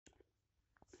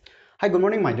Hi, good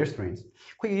morning, my dear students.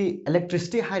 We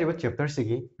electricity high level chapter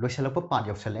sigi loisalapa part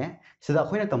yosale sida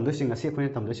khoina tamdu sing asi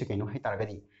khoina tamdu si kaino hai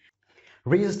taragadi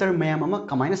register mayam ama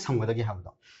kamaina samgadagi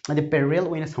habdo adi parallel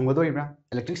oina samgadoribra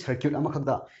electric circuit ama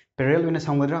khagda parallel oina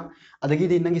samgadra adagi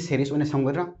di nangi series oina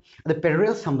samgadra adi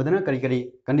parallel sambadana kari kari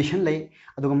condition lay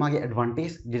aduga magi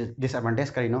advantage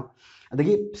disadvantage kari no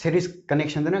adagi series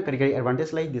connection dana kari kari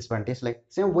advantage lay disadvantage lay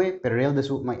same way parallel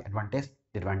dasu my advantage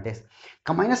disadvantage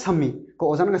kamaina sammi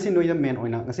ko ozana ngasi noida main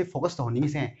oina ngasi focus to honingi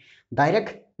se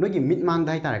direct nogi mid mang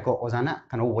dai tare ko ozana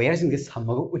kano wire sing this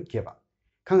samagu utkeba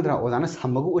khangdra ozana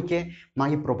samagu utke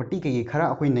magi property ke khara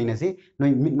akoi naina se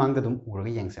noi mid mang da dum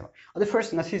uraga yengseba ade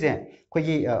first ngasi se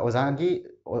khoi ozagi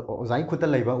ozai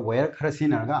khuta laiba wire khara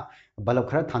sinarga bulb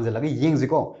khara thanjalaga yengji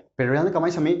ko parallel na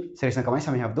kamai sami series na kamai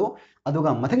sami habdo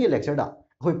aduga mathangi lecture da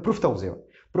khoi proof tawje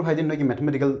proof haidin nogi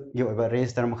mathematical gi oba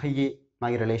register makhai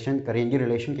my relation current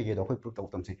relation ke do proof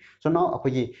tawtam se so now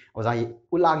akoi ozai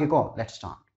ulagi ko let's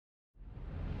start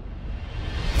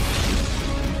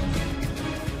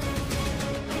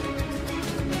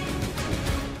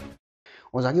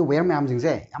ozagi wire mayam jing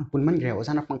je yam punman gre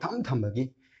ozana pangtham thambagi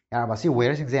yar basi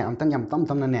wire sing je amtang yam tam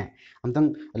tam na ne amtang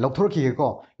lokthor ki ko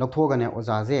lokthoga ne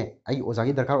oza je ai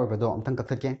ozagi darkar obedo amtang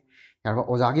kathake yar ba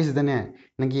ozagi sida ne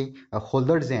nangi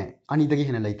holder je ani dagi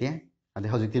hena leite ade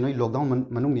hojikti noi lockdown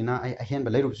manung ni na ai ahen ba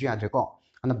leirup su yadre ko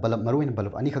ana bulb maru in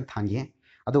bulb ani khak thangi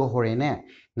ado hore ne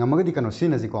ngamagadi kano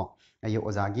sinaji ko ai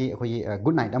ozagi khoi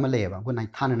good night ama leba good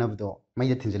night thana nabdo mai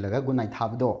de thinjilaga good night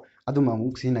thabdo aduma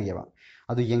muk sina geba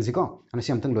adu yengji ko ana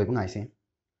si amtang loiba ngai se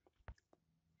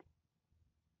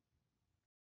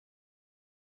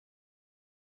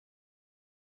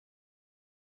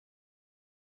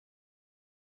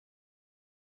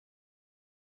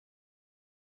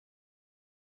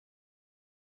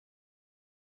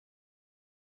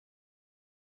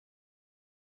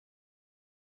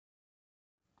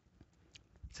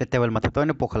se table mathak to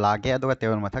ne pokhala ge adu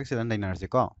table mathak sidan dainar ji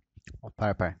ko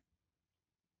pare pare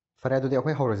fare adu de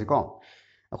akhoi horoji ko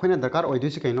akhoi na darkar oidu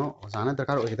si kaino ozana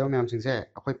darkar oidaw myam sing se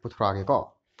akhoi puthra ge ko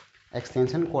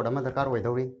extension code ama darkar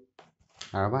oidawi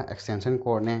araba extension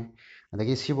code ne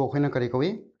adagi sibo akhoi na kari kawi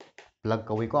plug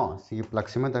kawi ko si plug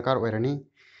sima darkar oirani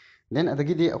then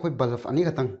adagi di akhoi bulb ani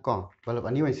khatang ko bulb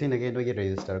ani wain sinage dogi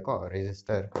register ko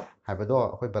register habado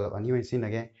akhoi bulb ani wain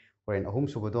sinage oren ahum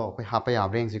subodo akhoi hapa ya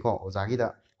breng si ko ozagi da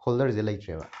holder je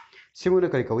leitreba simu na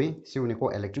kari kawi simu ne ko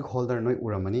electric holder noi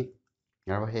uramani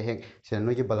yaraba he he se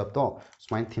noi ki bulb to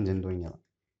smain thinjen doinga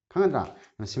khangandra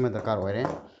sima darkar oire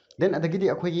then adagi di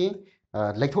akhoi gi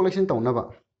leithok lection tawnaba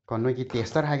ko noi ki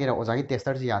tester hagera ozagi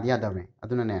tester ji yadi yadame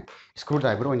aduna ne screw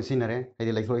driver oin sinare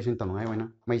hedi leithok lection tawngai oina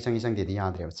mai changi chang de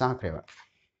yadre chakreba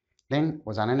then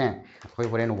ozana ne khoi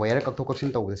horen wire kakthok kaksin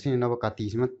tawda sinaba kati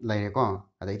sima laire ko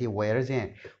adagi wire je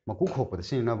maku khokpada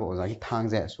sinaba ozagi thang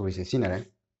je suri se sinare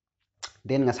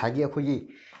then ngasagi akhoi gi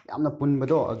yamna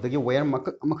punbado adagi wire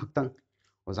makak amakhak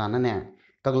ozana ne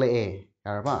kagle e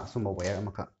yaraba sumba wire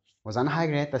amakha ozana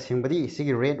haigre ta singbadi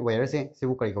sigi red wire se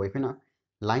sibu kari ko ifina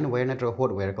line wire na tro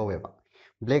hot wire ko weba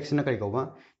black sina kari ko ba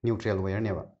neutral wire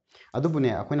ne ba adubune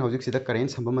akoina hojik sida current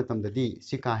samba matam dadi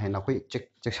si ka he na khoi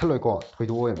check saloi ko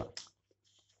thoidu weba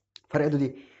fare adudi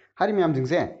hari myam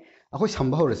jingse akoi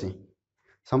samba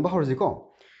horasi ko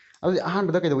adudi ahan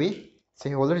bada kai doi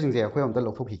se holder jingse akoi amta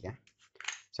lokthok hi ke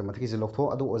se mathaki se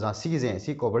lokthok adu oza sigi je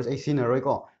si covers ai sina roi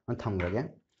ko an thamgrage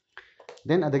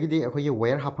then adagi di akoi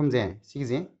wire hapam je sigi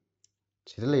je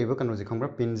sida leiba kanu je khambra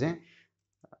pin je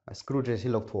screw je si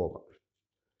lokthok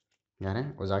yare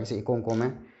ozagi se ikong kome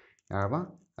yaraba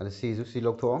ada si ju si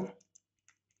lokthok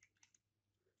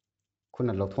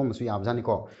khuna lokthok musu yabjani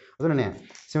ko aduna ne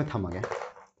sima thamage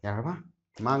yaraba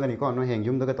mangani ko no heng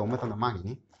yum daga tawma thamna magi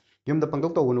ni yum da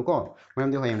pangdok tawunu ko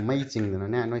mayam de hoyeng mai chingdana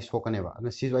ne noi sokane ba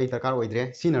aduna si ju ai darkar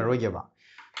oidre sina roige ba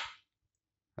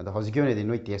ada hojikyo ne di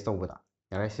noi test tawbada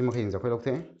yare sima kheng jakhoi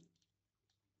lokte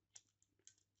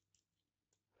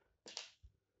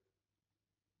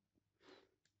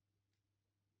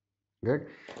good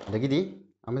adagi di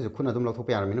ama ju khuna dum lokthok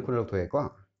pa yarmina khuna lokthok ko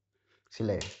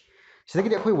sile sidagi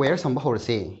di akhoi wire samba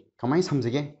horse kamai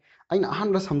samjige aina ahan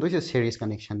ra samdoi series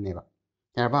connection ne ba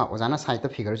yarba ozana side ta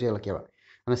figure je lake ba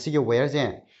ana sige wire je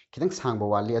khitang sangba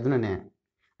wali aduna ne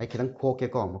ai khitang khoke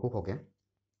ko maku khoke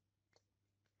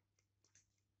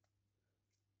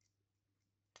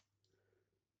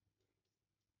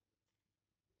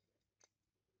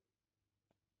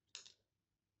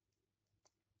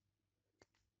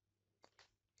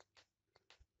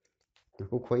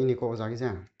maku khoi ni ko ozagi je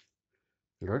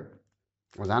good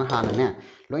ozana hana ne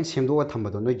loin semdo wa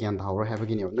thambado noi gyan dhawro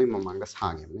habagi ne noi mamanga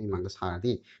sage noi manga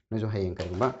saradi noi jo hayeng kai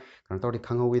ba kan tawdi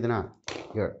khangho widana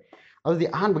good ꯑꯗꯨꯗꯤ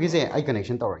ꯑꯍꯥꯟꯕꯒꯤꯁꯦ ꯑꯩ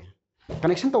connection ꯇꯧꯔꯒꯦ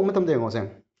connection ꯇꯧꯕ ꯃꯇꯝꯗ ꯌꯦꯡꯉꯣꯁꯦ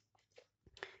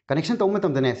connection ꯇꯧꯕ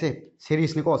ꯃꯇꯝꯗꯅꯦ ꯁꯦ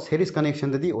ꯁꯦꯔꯤꯁꯅꯤꯀꯣ series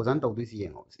ꯀꯅꯦꯛꯁꯟꯗꯗꯤ ꯑꯣꯖꯥꯅ ꯇꯧꯗꯣꯏꯁꯤ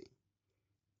ꯌꯦꯡꯉꯣ ꯁꯤ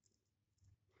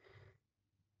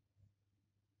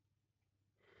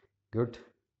ꯒꯨꯗ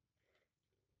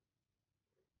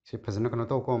ꯁꯤ ꯐꯖꯅ ꯀꯩꯅꯣ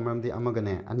ꯇꯧꯀꯣ ꯃꯔꯝꯗꯤ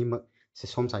ꯑꯃꯒꯅꯦ ꯑꯅꯤꯃꯛ ꯁꯤ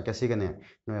ꯁꯣꯝ ꯁꯥꯏꯠꯀ ꯁꯤꯒꯅꯦ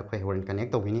ꯅꯣꯏ ꯑꯩꯈꯣꯏ ꯍꯣꯔꯦꯟ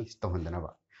ꯀꯅꯦꯛ ꯇꯧꯕꯤꯅꯤ ꯇꯧꯍꯟꯗꯅꯕ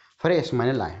ꯐꯔꯦ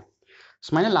ꯁꯨꯃꯥꯏꯅ ꯂꯥꯛꯑꯦ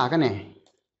ꯁꯨꯃꯥꯏꯅ ꯂꯥꯛꯑꯒꯅꯦ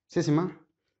ꯁꯤꯁꯤꯃ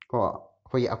ꯀꯣ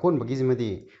ꯑꯩꯈꯣꯏꯒꯤ ꯑꯀꯣꯟꯕꯒꯤꯁꯤꯃꯗꯤ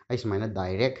ꯑꯩ ꯁꯨꯃꯥꯏꯅ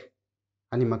ꯗꯥꯏꯔꯦꯛ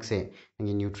ꯑꯅꯤꯃꯛꯁꯦ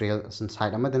ꯅꯪꯒꯤ ꯅ꯭ꯌꯨꯇ꯭ꯔꯦꯜ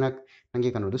ꯁꯥꯏꯠ ꯑꯃꯗꯅ ꯅꯪꯒꯤ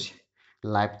ꯀꯩꯅꯣꯗꯨ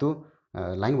ꯂꯥꯏꯞꯇꯨ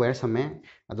ꯂꯥꯏꯟ ꯋꯥꯌꯔ ꯁꯝꯃꯦ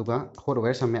ꯑꯗꯨꯒ ꯍꯣꯠ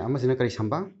ꯋꯥꯌꯔ ꯁꯝꯃꯦ ꯑꯃꯁꯤꯅ ꯀꯔꯤ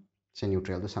ꯁꯝꯕ ꯁꯤ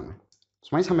ꯅ꯭ꯌꯨꯇ꯭ꯔꯦꯜꯗꯨ ꯁꯝꯃꯦ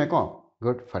ꯁꯨꯃꯥꯏꯅ ꯁꯝꯃꯦꯀꯣ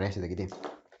ꯒꯨꯗ ꯐꯔꯦ ꯁꯤꯗꯒꯤꯗꯤ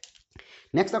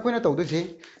ꯅꯦꯛꯁꯇ ꯑꯩꯈꯣꯏꯅ ꯇꯧꯗꯣꯏꯁꯤ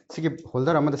ꯁꯤꯒꯤ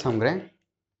ꯍꯣꯜꯗꯔ ꯑꯃꯗ ꯁꯝꯈ꯭ꯔꯦ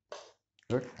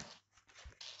ꯒꯨꯗ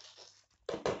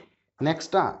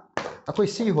ꯅꯦꯛꯁꯇ ꯑꯩꯈꯣꯏ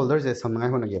ꯁꯤꯒꯤ ꯍꯣꯜꯗꯔꯁꯦ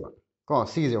ꯁꯝꯅꯉꯥꯏ ꯍꯣꯠꯅꯒꯦꯕ ꯀꯣ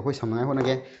ꯁꯤꯒꯤꯁꯦ ꯑꯩꯈꯣꯏ ꯁꯝꯅꯉꯥꯏ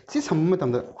ꯍꯣꯠꯅꯒꯦ ꯁꯤ ꯁꯝꯕ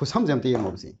ꯃꯇꯝꯗ ꯈꯨꯠꯁꯝꯁꯦ ꯑꯝꯇ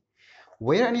ꯌꯦꯡꯉꯣꯕꯁꯤ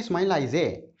ꯋꯦꯌꯔ ꯑꯅꯤ ꯁꯨꯃꯥꯏꯅ ꯂꯥꯛꯏꯁꯦ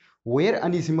ꯋꯦꯌꯔ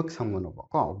ꯑꯅꯤꯁꯤꯃꯛ ꯁꯝꯒꯅꯣꯕ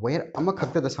ꯀꯣ ꯋꯦꯌꯔ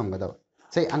ꯑꯃꯈꯛꯇꯗ ꯁꯝꯒꯗꯕ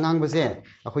ꯁꯤ ꯑꯉꯥꯡꯕꯁꯦ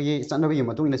ꯑꯩꯈꯣꯏꯒꯤ ꯆꯠꯅꯕꯤꯒꯤ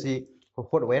ꯃꯇꯨꯡ ꯏꯟꯅ ꯁꯤ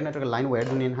ꯍꯣꯠ ꯋꯦꯌꯔ ꯅꯠꯇ꯭ꯔꯒ ꯂꯥꯏꯟ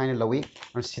ꯋꯦꯌꯔꯗꯨꯅꯦꯅ ꯍꯥꯏꯅ ꯂꯧꯏ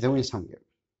ꯁꯤꯗ ꯑꯣꯏꯅ ꯁꯝꯒꯦ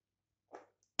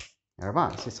ꯌꯥꯔꯕ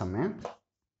ꯁꯤ ꯁꯝꯃꯦ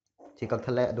ꯁꯤ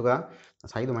ꯀꯛꯊꯠꯂꯦ ꯑꯗꯨꯒ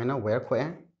ꯉꯁꯥꯏꯒꯤ ꯑꯗꯨꯃꯥꯏꯅ ꯋꯦꯌꯔ ꯈꯣꯛꯑꯦ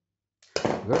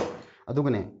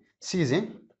ꯑꯗꯨꯒꯅꯦ ꯁꯤꯒꯤꯁꯦ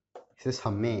ꯁꯤꯗ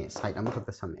ꯁꯝꯃꯦ ꯁꯥꯏꯠ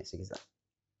ꯑꯃꯈꯛꯇ ꯁꯝꯃꯦ ꯁꯤꯒꯤꯁꯦ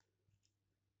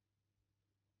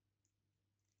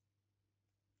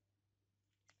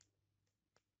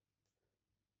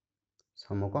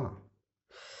ꯁꯝꯃꯣꯀꯣ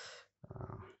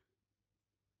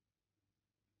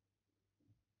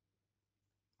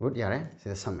ꯒꯨꯗ ꯌꯥꯔꯦ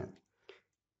ꯁꯤꯗ ꯁꯝꯃꯦ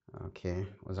ꯑꯣꯀꯦ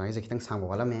ꯑꯣꯖꯥꯒꯤꯁꯦ ꯈꯤꯇꯪ ꯁꯥꯡꯕ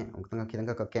ꯋꯥꯠꯂꯝꯃꯦ ꯑꯃꯨꯛꯇꯪ ꯈꯤꯇꯪ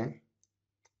ꯀꯛꯀꯦ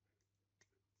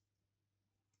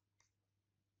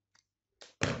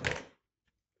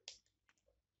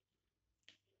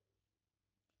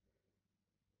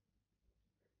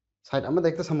ꯁꯥꯏꯠ ꯑꯃꯗ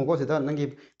ꯍꯦꯛꯇ ꯁꯝꯃꯨꯀꯣ ꯁꯤꯗ ꯅꯪꯒꯤ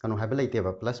ꯀꯩꯅꯣ ꯍꯥꯏꯕ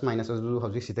ꯂꯩꯇꯦꯕ ꯄ꯭ꯂꯁ ꯃꯥꯏꯅꯁ ꯑꯗꯨ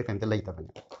ꯍꯧꯖꯤꯛ ꯁꯤꯗ ꯀꯩꯝꯇ ꯂꯩꯇꯕꯅꯦ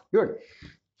ꯒꯨꯗ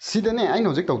ꯁꯤꯗꯅꯦ ꯑꯩꯅ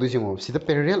ꯍꯧꯖꯤꯛ ꯇꯧꯗꯣꯏꯁꯤ ꯌꯦꯡꯉꯣ ꯁꯤꯗ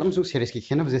ꯄꯦꯔꯦꯂꯦꯜ ꯑꯃꯁꯨꯡ ꯁꯦꯔꯤꯁꯀꯤ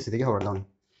ꯈꯦꯠꯅꯕꯁꯦ ꯁꯤꯗꯒꯤ ꯍꯧꯔꯗꯧꯅꯤ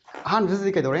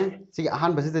ꯑꯍꯥꯟꯕꯁꯤꯗꯗꯤ ꯀꯩꯗꯧꯔꯦ ꯁꯤꯒꯤ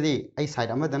ꯑꯍꯥꯟꯕꯁꯤꯗꯗꯤ ꯑꯩ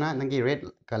ꯁꯥꯏꯠ ꯑꯃꯗꯅ ꯅꯪꯒꯤ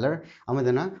ꯔꯦꯗ ꯀꯂꯔ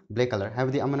ꯑꯃꯗꯅ ꯕ꯭ꯂꯦꯛ ꯀꯂꯔ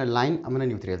ꯍꯥꯏꯕꯗꯤ ꯑꯃꯅ ꯂꯥꯏꯟ ꯑꯃꯅ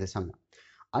ꯅ꯭ꯌꯨꯇ꯭ꯔꯦꯜꯁꯦ ꯁꯝꯃꯦ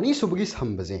ꯑꯅꯤꯁꯨꯕꯒꯤ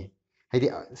ꯁꯝꯕꯁꯦ ꯍꯥꯏꯗꯤ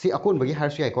ꯁꯤ ꯑꯀꯣꯟꯕꯒꯤ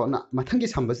ꯍꯥꯏꯔꯁꯨ ꯌꯥꯏꯀꯣ ꯃꯊꯪꯒꯤ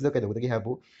ꯁꯝꯕꯁꯤꯗ ꯀꯩꯗꯧꯒꯗꯒꯦ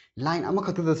ꯍꯥꯏꯕꯨ ꯂꯥꯏꯟ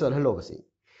ꯑꯃꯈꯛꯇꯗ ꯆꯠꯍꯜꯂꯣꯕꯁꯤ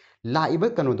ꯂꯥꯛꯏꯕ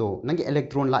ꯀꯩꯅꯣꯗꯣ ꯅꯪꯒꯤ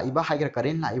ꯏꯂꯦꯛꯇ꯭ꯔꯣꯟ ꯂꯥꯛꯏꯕ ꯍꯥꯏꯒꯦꯔꯥ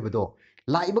ꯀꯔꯦꯟ ꯂꯥꯛꯏꯕꯗꯣ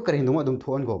ꯂꯥꯛꯏꯕ ꯀꯔꯦꯟꯗꯨꯃ ꯑꯗꯨꯝ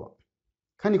ꯊꯣꯛꯍꯟꯈꯣꯕ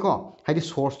ꯈꯪꯅꯤꯀꯣ ꯍꯥꯏꯗꯤ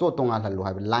ꯁꯣꯔꯁꯇꯣ ꯇꯣꯉꯥꯜꯍꯜꯂꯣ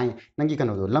ꯍꯥꯏꯕ ꯂꯥꯏꯟ ꯅꯪꯒꯤ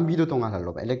ꯀꯩꯅꯣꯗꯣ ꯂꯝꯕꯤꯗꯣ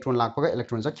ꯇꯣꯉꯥꯜꯍꯜꯂꯣꯕ ꯏꯂꯦꯛꯇ꯭ꯔꯣꯟ ꯂꯥꯛꯄꯒ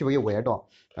ꯏꯂꯦꯛꯇ꯭ꯔꯣꯟ ꯆꯠꯈꯤꯕꯒꯤ ꯋꯦꯌꯔꯗꯣ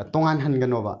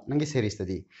ꯇꯣꯉꯥꯟꯍꯟꯒꯅꯣꯕ ꯅꯪꯒꯤ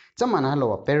ꯁꯦꯔꯤꯁꯇꯗꯤ ꯆꯞ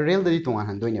ꯃꯥꯟꯅꯍꯜꯂꯣꯕ ꯄꯦꯔꯦꯂꯦꯜꯗꯗꯤ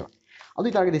ꯇꯣꯉꯥꯟꯍꯟꯗꯣꯏꯅꯦꯕ ꯑꯗꯨ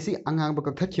ꯑꯣꯏꯇꯥꯔꯒꯗꯤ ꯁꯤ ꯑꯉꯥꯡꯕ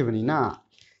ꯀꯛꯊꯠꯈꯤꯕꯅꯤꯅ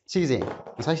ꯁꯤꯒꯤꯁꯦ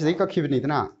ꯉꯁꯥꯏ ꯁꯤꯗꯒꯤ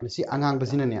ꯀꯛꯈꯤꯕꯅꯤꯗꯅ ꯁꯤ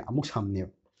ꯑꯉꯥꯡꯕꯁꯤꯅꯅꯦ ꯑꯃꯨꯛ ꯁꯝꯅꯦꯕ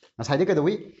ꯉꯁꯥꯏꯗꯤ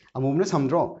ꯀꯩꯗꯧꯋꯤ ꯑꯃꯨꯕꯅ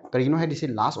ꯁꯝꯗ꯭ꯔꯣ ꯀꯔꯤꯒꯤꯅꯣ ꯍꯥꯏꯗꯤ ꯁꯤ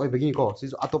ꯂꯥꯁ ꯑꯣꯏꯕꯒꯤꯅꯤꯀꯣ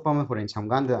ꯁꯤꯁꯨ ꯑꯇꯣꯞꯄ ꯑꯃ ꯍꯣꯔꯦꯟ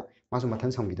ꯁꯝꯀꯥꯟꯗ ꯃꯥꯁꯨ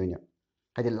ꯃꯊꯟ ꯁꯝꯈꯤꯗꯣꯏꯅꯦꯕ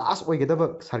ꯍꯥꯏꯗꯤ ꯂꯥꯁ ꯑꯣꯏꯒꯗꯕ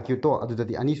ꯁꯔꯀ꯭ꯌꯨꯠꯇꯣ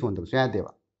ꯑꯗꯨꯗꯗꯤ ꯑꯅꯤ ꯁꯣꯟꯗꯕꯁꯨ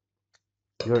ꯌꯥꯗꯦꯕ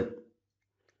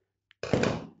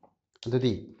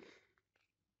ꯑꯗꯨꯗꯤ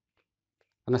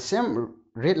ꯑꯗꯨꯅ ꯁꯦꯝ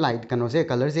ꯔꯦꯗ ꯂꯥꯏꯠ ꯀꯩꯅꯣꯁꯦ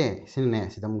ꯀꯂꯔꯁꯦ ꯁꯤꯅꯅꯦ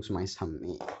ꯁꯤꯗ ꯑꯃꯨꯛ ꯁꯨꯃꯥꯏꯅ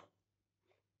ꯁꯝꯃꯤ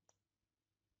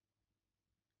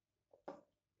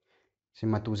ꯁꯤ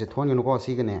ꯃꯇꯨꯁꯦ ꯊꯣꯛꯍꯟꯒꯅꯨꯀꯣ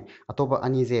ꯁꯤꯒꯅꯦ ꯑꯇꯣꯞꯄ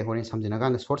ꯑꯅꯤꯁꯦ ꯍꯣꯔꯦꯟ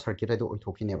ꯁꯝꯖꯤꯟꯅꯀꯥꯟꯗ ꯁꯣꯔꯠ ꯁꯔꯀ꯭ꯌꯨꯠ ꯍꯥꯏꯗꯣ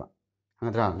ꯑꯣꯏꯊꯣꯛꯈꯤꯅꯦꯕ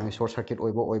ꯈꯪꯒꯗ꯭ꯔꯥ ꯅꯣꯏ ꯁꯣꯔꯠ ꯁꯔꯀ꯭ꯌꯨꯠ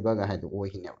ꯑꯣꯏꯕ ꯑꯣꯏꯕꯒ ꯍꯥꯏꯗꯣ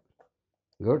ꯑꯣꯏꯈꯤꯅꯦꯕ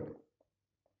ꯒꯨꯗ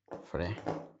ꯐꯔꯦ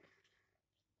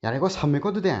ꯌꯥꯔꯦꯀꯣ ꯁꯝꯃꯦꯀꯣ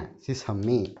ꯑꯗꯨꯗꯤ ꯁꯤ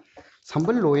ꯁꯝꯃꯤ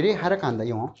ꯁꯝꯕ ꯂꯣꯏꯔꯦ ꯍꯥꯏꯔꯀꯥꯟꯗ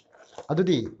ꯌꯦꯡꯉꯣ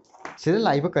ꯑꯗꯨꯗꯤ ꯁꯤꯗ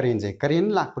ꯂꯥꯛꯏꯕ ꯀꯔꯦꯟꯁꯦ ꯀꯔꯦꯟ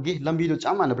ꯂꯥꯛꯄꯒꯤ ꯂꯝꯕꯤꯗꯣ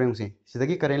ꯆꯞ ꯃꯥꯟꯅꯕ꯭ꯔꯥ ꯌꯦꯡꯉꯨꯁꯦ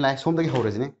ꯁꯤꯗꯒꯤ ꯀꯔꯦꯟ ꯂꯥꯛꯑꯦ ꯁꯣꯝꯗꯒꯤ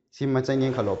ꯍꯧꯔꯁꯤꯅꯦ ꯁꯤ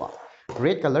ꯃꯆꯩꯅꯦꯅ ꯈꯜꯂꯣꯕ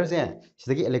ꯔꯦꯗ ꯀꯂꯔꯁꯦ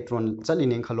ꯁꯤꯗꯒꯤ ꯏꯂꯦꯛꯇ꯭ꯔꯣꯟ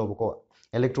ꯆꯠꯂꯤꯅꯦꯅ ꯈꯜꯂꯣꯕꯀꯣ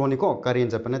ꯏꯂꯦꯛꯇ꯭ꯔꯣꯟꯅꯤꯀꯣ ꯀꯔꯦꯟ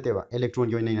ꯆꯠꯄ ꯅꯠꯇꯦꯕ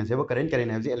ꯏꯂꯦꯛꯇ꯭ꯔꯣꯟꯒꯤ ꯑꯣꯏꯅ ꯅꯩꯅꯁꯦꯕ ꯀꯔꯦꯟ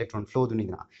ꯍꯥꯏꯕꯁꯤ ꯏꯂꯦꯛꯇ꯭ꯔꯣꯟ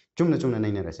ꯐ꯭ꯂꯣꯗꯨꯅꯤꯗꯅ ꯆꯨꯝꯅ ꯆꯨꯝꯅ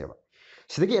ꯅꯩꯅꯔꯁꯦꯕ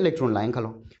ꯁꯤꯗꯒꯤ ꯏꯂꯦꯛꯇ꯭ꯔꯣꯟ ꯂꯥꯛꯑꯦꯅ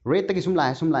ꯈꯜꯂꯣ ꯔꯦꯗꯇꯒꯤ ꯁꯨꯝ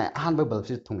ꯂꯥꯛꯑꯦ ꯑꯍꯥꯟꯕ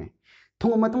ꯕꯜꯕꯁꯤꯗ ꯊꯨꯡꯉꯦ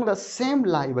ꯊꯨꯡꯉ ꯃꯇꯨꯡꯗ ꯁꯦꯝ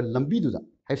ꯂꯥꯛꯏꯕ ꯂꯝꯕꯤꯗꯨꯗ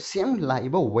ꯍꯥꯏꯗꯤ ꯁꯦꯝ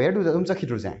ꯂꯥꯛꯏꯕ ꯋꯦꯌꯔꯗꯨꯗ ꯑꯗꯨꯝ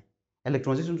ꯆꯠꯈꯤꯗ꯭ꯔꯣꯁꯦ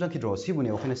इलेक्ट्रॉन से चखिद्रो सिबुने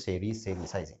अखोना सेरीज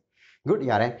हाइसे गुड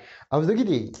यारे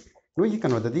अबदगिदी नोई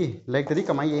कनोददी लाइक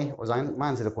कमाई ओजान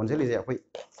मानसे कोनजेलिजे अखोई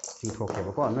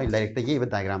चिंथोखेबको नोई लाइक ते येबा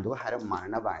डायग्राम दो हारा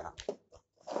मानना बायना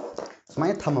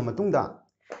सुमाय थम मतुंगदा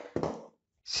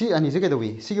सी अनी से केदवी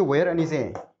सी के वायर अनी से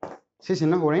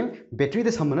सिसिना होरेन बैटरी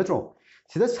दे सम नत्रो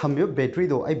सिदा सम्यो बैटरी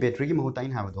दो आई बैटरी की महु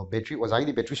ताइन हाबदो बैटरी ओजाई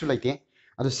दी बैटरी सु लाइते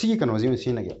अदो सी की कनोजी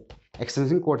सिनगे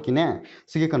एक्सटेंशन कोड की ने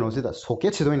सी के कनोजी दा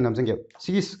सॉकेट से दो नमजंगे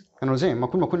सी कनोजे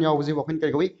मकुन मकुन यावजी वखन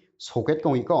कई गवी सॉकेट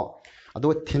कवी को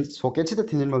अदो थिन सॉकेट से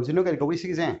थिन बमजिनो कई गवी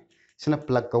सी जे सिना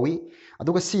प्लग कवी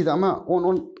अदो सी दा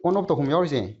ऑन ऑफ तो हम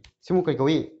यावजे सिमु कई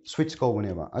गवी स्विच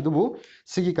कवनेबा अदुबु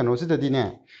सी की कनोजी ददी ने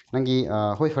नंगी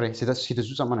होय फरे सिदा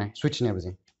सिदसु चमने स्विच ने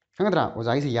बजे खंगद्रा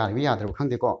ओजाई से यारबि याद्रब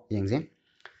खंगदेको येंजे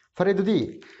फरे दुदी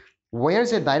वायर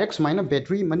से डायरेक्ट सुमाइना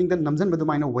बैटरी मनिंग नमजन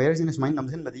बदुमाइना वायर से सुमाइन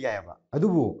नमजन बदी यायबा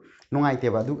अदुबु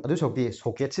नुंगाइतेबा अदु सोक्ति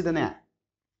सॉकेट से दने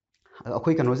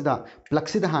अखोई कनोसिदा प्लग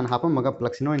सिदा हान हापमगा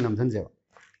प्लग सिनो नमजनजे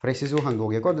फरे सिसु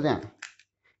हांगदोगे को दुदे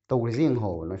तौग्रिजि हो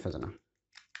नोय फजना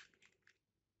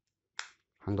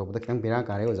हांगदोबदा खितंग बेरा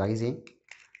कारे ओजागिसि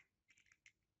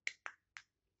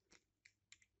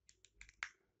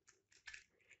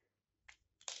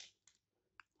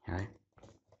ꯌꯥꯔꯦ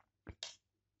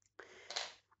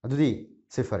ꯑꯗꯨꯗꯤ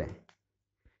ꯁꯤ ꯐꯔꯦ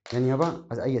ꯌꯥꯅꯤꯡꯉꯕ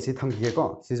ꯑꯩ ꯑꯁꯤ ꯊꯝꯈꯤꯒꯦꯀꯣ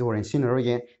ꯁꯤꯁꯨ ꯍꯣꯔꯦꯟ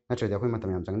ꯁꯤꯖꯤꯟꯅꯔꯣꯏꯒꯦ ꯅꯠꯇ꯭ꯔꯗꯤ ꯑꯩꯈꯣꯏ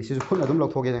ꯃꯇꯝ ꯌꯥꯝ ꯆꯪꯒꯅꯤ ꯁꯤꯁꯨ ꯈꯨꯠꯅ ꯑꯗꯨꯝ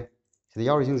ꯂꯧꯊꯣꯛꯀꯦꯁꯦ ꯁꯤꯗ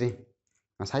ꯌꯥꯎꯔꯤꯁꯤꯡꯁꯦ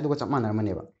ꯉꯁꯥꯏꯗꯨꯒ ꯆꯞ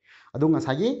ꯃꯥꯟꯅꯔꯝꯃꯅꯦꯕ ꯑꯗꯨ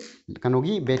ꯉꯁꯥꯏꯒꯤ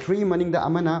ꯀꯩꯅꯣꯒꯤ ꯕꯦꯇ꯭ꯔꯤ ꯃꯅꯤꯡꯗ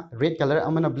ꯑꯃꯅ ꯔꯦꯗ ꯀꯂꯔ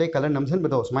ꯑꯃꯅ ꯕ꯭ꯂꯦꯛ ꯀꯂꯔ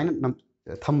ꯅꯝꯁꯤꯟꯕꯗꯣ ꯁꯨꯃꯥꯏꯅ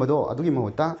ꯊꯝꯕꯗꯣ ꯑꯗꯨꯒꯤ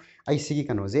ꯃꯍꯨꯠꯇ ꯑꯩ ꯁꯤꯒꯤ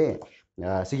ꯀꯩꯅꯣꯁꯦ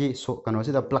ꯁꯤꯒꯤ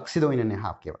ꯀꯩꯅꯣꯁꯤꯗ ꯄ꯭ꯂꯛꯁꯤꯗ ꯑꯣꯏꯅꯅꯦ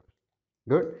ꯍꯥꯞꯀꯦꯕ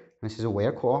ꯒꯨꯗ ꯁꯤꯁꯨ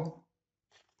ꯋꯦꯌꯔ ꯈꯣꯛꯑꯣ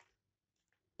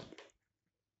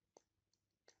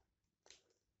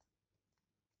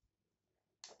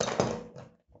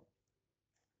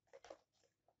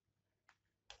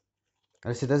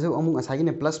ꯁꯤꯗꯁꯨ ꯑꯃꯨꯛ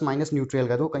ꯉꯁꯥꯏꯒꯤꯅꯦ ꯄ꯭ꯂꯁ ꯃꯥꯏꯅꯁ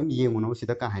ꯅ꯭ꯌꯨꯇ꯭ꯔꯦꯜꯒꯗꯣ ꯀꯔꯤꯝ ꯌꯦꯡꯉꯨꯅꯣ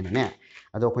ꯁꯤꯗ ꯀꯥ ꯍꯦꯟꯅꯅꯦ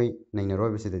ꯑꯗꯣ ꯑꯩꯈꯣꯏ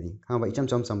ꯅꯩꯅꯔꯣꯏꯕ ꯁꯤꯗꯗꯤ ꯈꯪꯉꯕ ꯏꯆꯝ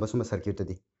ꯆꯝꯕ ꯁꯨꯝꯕ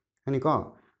ꯁꯔꯀ꯭ꯌꯨꯠꯇꯗꯤ ꯈꯪꯅꯤꯀꯣ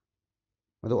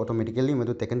ꯃꯗꯨ ꯑꯣꯇꯣꯃꯦꯇꯤꯀꯦꯜꯂꯤ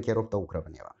ꯃꯗꯨ ꯇꯦꯀꯟ ꯀꯦꯌꯔ ꯑꯣꯐ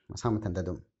ꯇꯧꯈ꯭ꯔꯕꯅꯦꯕ ꯃꯁꯥ ꯃꯊꯟꯇ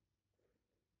ꯑꯗꯨꯝ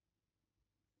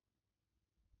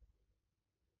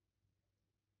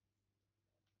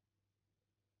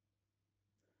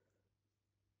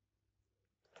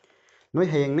ꯅꯣꯏ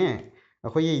ꯍꯌꯦꯡꯅꯦ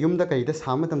ꯑꯩꯈꯣꯏꯒꯤ ꯌꯨꯝꯗ ꯀꯔꯤꯗ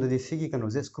ꯁꯥꯕ ꯃꯇꯝꯗꯗꯤ ꯁꯤꯒꯤ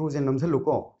ꯀꯩꯅꯣꯁꯦ ꯁ꯭ꯀ꯭ꯔꯨꯁꯦ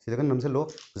ꯅꯝꯁꯤꯜꯂꯨꯀꯣ ꯁꯤꯗꯒ ꯅꯝꯁꯤꯜꯂꯨ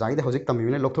ꯑꯣꯖꯥꯒꯤꯗꯤ ꯍꯧꯖꯤꯛ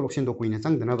ꯇꯝꯃꯤꯕꯅ ꯂꯧꯊꯣꯛ ꯂꯧꯁꯤꯟꯗꯣ ꯀꯨꯏꯅ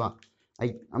ꯆꯪꯗꯅꯕ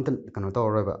ꯑꯩ ꯑꯝꯇ ꯀꯩꯅꯣ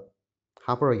ꯇꯧꯔꯔꯣꯏꯕ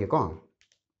ꯍꯥꯞꯄꯔꯣꯏꯒꯦꯀꯣ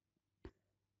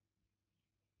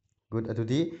ꯒꯨꯗ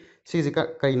ꯑꯗꯨꯗꯤ ꯁꯤꯒꯤꯁꯦ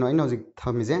ꯀꯔꯤꯅꯣ ꯑꯩꯅ ꯍꯧꯖꯤꯛ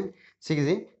ꯊꯝꯃꯤꯁꯦ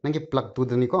ꯁꯤꯒꯤꯁꯦ ꯅꯪꯒꯤ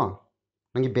ꯄ꯭ꯂꯛꯇꯨꯗꯅꯤꯀꯣ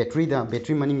ꯅꯪꯒꯤ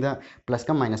ꯕꯦꯇ꯭ꯔꯤ ꯃꯅꯤꯡꯗ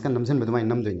ꯄ꯭ꯂꯁꯀ ꯃꯥꯏꯅꯁꯀ ꯅꯝꯁꯤꯟꯕ ꯑꯗꯨꯃꯥꯏꯅ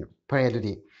ꯅꯝꯗꯣꯏꯅꯦ ꯐꯔꯦ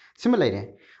ꯑꯗꯨꯗꯤ ꯁꯤꯃ ꯂꯩꯔꯦ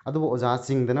ꯑꯗꯨꯕꯨ ꯑꯣꯖꯥ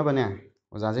ꯆꯤꯡꯗꯅꯕꯅꯦ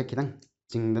ꯑꯣꯖꯥꯁꯦ ꯈꯤꯇꯪ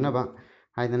ꯆꯤꯡꯗꯅꯕ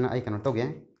ꯍꯥꯏꯗꯅ ꯑꯩ ꯀꯩꯅꯣ ꯇꯧꯒꯦ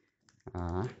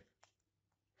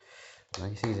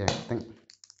ꯑꯣꯖꯥꯒꯤ ꯁꯤꯒꯤꯁꯦ ꯈꯤꯇꯪ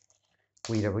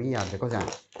ꯀꯨꯏꯔꯕꯒꯤ ꯌꯥꯗ꯭ꯔꯦꯀꯣ ꯑꯣꯖꯥ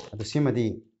ꯑꯗꯨ ꯁꯤꯃꯗꯤ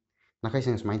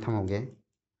ꯅꯥꯀꯩꯁꯤꯡ ꯁꯨꯃꯥꯏꯅ ꯊꯝꯍꯧꯒꯦ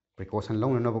ꯄ꯭ꯔꯤꯀꯣꯁꯟ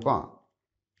ꯂꯧꯅꯅꯕꯀꯣ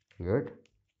ꯒꯨꯗ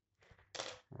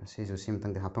ꯁꯤꯁꯨ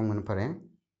ꯁꯤꯃꯇꯪꯗꯤ ꯍꯥꯞꯄꯝꯕꯅ ꯐꯔꯦ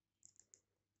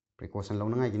ꯄ꯭ꯔꯤꯀꯣꯁꯟ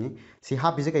ꯂꯧꯅꯉꯥꯏꯒꯤꯅꯤ ꯁꯤ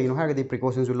ꯍꯥꯞꯄꯤꯁꯦ ꯀꯩꯒꯤꯅꯣ ꯍꯥꯏꯔꯒꯗꯤ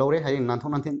ꯄ꯭ꯔꯤꯀꯣꯁꯟꯁꯨ ꯂꯧꯔꯦ ꯍꯌꯦꯡ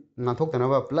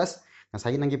ꯅꯥꯟꯊꯣꯛꯇꯅꯕ ꯄ꯭ꯂꯁ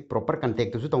ꯉꯁꯥꯏꯒꯤ ꯅꯪꯒꯤ ꯄ꯭ꯔꯣꯄꯔ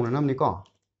ꯀꯟꯇꯦꯛꯇꯨꯁꯨ ꯇꯧꯅꯅꯕꯅꯤꯀꯣ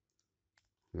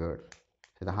ꯒꯨꯗ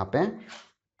ꯁꯤꯗ ꯍꯥꯞꯄꯦ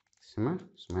ꯁꯤꯃ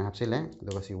ꯁꯨꯃꯥꯏꯅ ꯍꯥꯞꯆꯤꯜꯂꯦ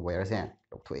ꯑꯗꯨꯒ ꯁꯤ ꯋꯦꯌꯔꯁꯦ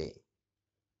ꯂꯧꯊꯣꯛꯑꯦ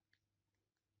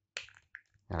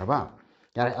ꯌꯥꯔꯕ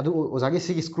ꯌꯥꯔꯦ ꯑꯗꯨ ꯑꯣꯖꯥꯒꯤ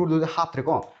ꯁꯤꯒꯤ ꯁ꯭ꯀ꯭ꯔꯨꯗꯨꯗ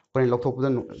ꯍꯥꯞꯇ꯭ꯔꯦꯀꯣ ꯍꯣꯔꯦꯟ ꯂꯧꯊꯣꯛꯄꯗ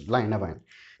ꯂꯥꯏꯅꯕ ꯍꯥꯏꯅ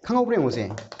ꯈꯪꯍꯧꯕ꯭ꯔꯥ ꯌꯦꯡꯉꯨꯁꯦ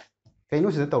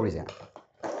ꯀꯩꯅꯣ ꯁꯤꯗ ꯇꯧꯔꯤꯁꯦ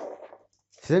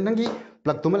ꯁꯤꯗ ꯅꯪꯒꯤ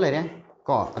ꯄ꯭ꯂꯛꯇꯨꯃ ꯂꯩꯔꯦ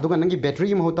ꯀꯣ ꯑꯗꯨꯒ ꯅꯪꯒꯤ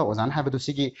ꯕꯦꯇ꯭ꯔꯤꯒꯤ ꯃꯍꯨꯠꯇ ꯑꯣꯖꯥꯅ ꯍꯥꯏꯕꯗꯨ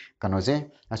ꯁꯤꯒꯤ ꯀꯩꯅꯣꯁꯦ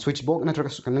ꯁ꯭ꯋꯤꯠꯆ ꯕꯣꯛꯁ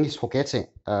ꯅꯠꯇ꯭ꯔꯒ ꯅꯪꯒꯤ ꯁꯣꯀꯦꯠꯁꯦ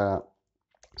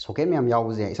ꯁꯣꯀꯦꯠ ꯃꯌꯥꯝ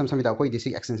ꯌꯥꯎꯕꯁꯦ ꯏꯁꯝ ꯁꯝꯕꯤꯗ ꯑꯩꯈꯣꯏꯗꯤ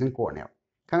ꯁꯤ ꯑꯦꯛꯁꯇꯦꯟꯁꯟ ꯀꯣꯔꯠꯅꯦꯕ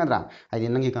ꯈꯪꯒꯗ꯭ꯔꯥ ꯍꯥꯏꯗꯤ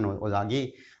ꯅꯪꯒꯤ ꯀꯩꯅꯣ ꯑꯣꯖꯥꯒꯤ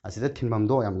ꯑꯁꯤꯗ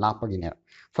ꯊꯤꯟꯐꯝꯗꯣ ꯌꯥꯝ ꯂꯥꯞꯄꯒꯤꯅꯦꯕ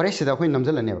ꯐꯔꯦ ꯁꯤꯗ ꯑꯩꯈꯣꯏ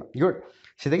ꯅꯝꯁꯤꯜꯂꯅꯦꯕ ꯒꯨꯗ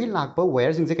ꯁꯤꯗꯒꯤ ꯂꯥꯛꯄ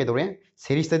ꯋꯦꯌꯔꯁꯤꯡꯁꯦ ꯀꯩꯗꯧꯔꯦ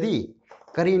ꯁꯦꯔꯤꯁꯇꯗꯤ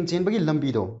ꯀꯔꯦꯟ ꯆꯦꯟꯕꯒꯤ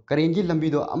ꯂꯝꯕꯤꯗꯣ ꯀꯔꯦꯟꯒꯤ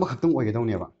ꯂꯝꯕꯤꯗꯣ ꯑꯃꯈꯛꯇꯪ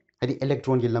ꯑꯣꯏꯒꯗꯧꯅꯦꯕ ꯍꯥꯏꯗꯤ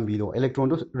ꯏꯂꯦꯛꯇ꯭ꯔꯣꯟꯒꯤ ꯂꯝꯕꯤꯗꯣ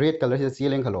ꯏꯂꯦꯛꯇ꯭ꯔꯣꯟꯗꯣ ꯔꯦꯗ ꯀꯂꯔꯁꯤꯗ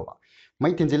ꯆꯦꯜꯂꯦꯅ ꯈꯜꯂꯣꯕ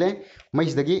ꯃꯩ ꯊꯤꯟꯖꯤꯜꯂꯦ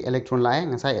ꯃꯩꯁꯤꯗꯒꯤ ꯏꯂꯦꯛꯇ꯭ꯔꯣꯟ ꯂꯥꯛꯑꯦ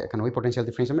ꯉꯁꯥꯏ ꯀꯩꯅꯣꯒꯤ ꯄꯣꯇꯦꯟꯁꯤꯌꯦꯜ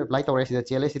ꯗꯤꯐ꯭ꯔꯦꯟꯁ ꯑꯃ ꯑꯦꯄ꯭ꯂꯥꯏ ꯇꯧꯔꯦ ꯁꯤꯗ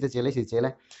ꯆꯦꯜꯂꯦ ꯁꯤꯗ ꯆꯦꯜꯂꯦ ꯁꯤꯗ ꯆꯦꯜꯂꯦ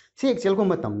ꯁꯤ ꯍꯦꯛ ꯆꯦꯜꯂꯛꯄ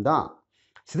ꯃꯇꯝꯗ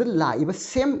ꯁꯤꯗ ꯂꯥꯛꯏꯕ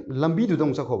ꯁꯦꯝ ꯂꯝꯕꯤꯗꯨꯗ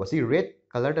ꯑꯃꯨꯛ ꯆꯠꯈꯣꯕ ꯁꯤ ꯔꯦꯗ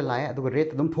ꯀꯂꯔꯗ ꯂꯥꯛꯑꯦ ꯑꯗꯨꯒ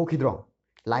ꯔꯦꯗ ꯑꯗꯨꯝ ꯊꯣꯛꯈꯤꯗ꯭ꯔꯣ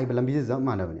ꯂꯥꯛꯏꯕ ꯂꯝꯕꯤꯁꯤ ꯆꯞ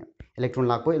ꯃꯥꯟꯅꯕꯅꯦ ꯏꯂꯦꯛꯇ꯭ꯔꯣꯟ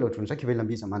ꯂꯥꯛꯄ ꯏꯂꯦꯛꯇ꯭ꯔꯣꯟ ꯆꯠꯈꯤꯕꯒꯤ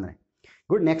ꯂꯝꯕꯤ ꯆꯞ ꯃꯥꯟꯅꯔꯦ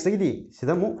ꯒꯨꯗ ꯅꯦꯛꯁꯇꯒꯤꯗꯤ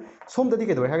ꯁꯤꯗ ꯑꯃꯨꯛ ꯁꯣꯝꯗꯗꯤ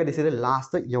ꯀꯩꯗꯧꯔꯦ ꯍꯥꯏꯔꯒꯗꯤ ꯁꯤꯗ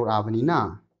ꯂꯥꯁꯇ ꯌꯧꯔꯛꯑꯕꯅꯤꯅ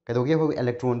ꯀꯩꯗꯧꯒꯦ ꯑꯩꯈꯣꯏ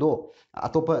ꯏꯂꯦꯛꯇ꯭ꯔꯣꯟꯗꯣ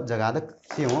ꯑꯇꯣꯞꯄ ꯖꯒꯥꯗ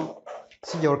ꯁꯤ ꯌꯦꯡꯉꯣ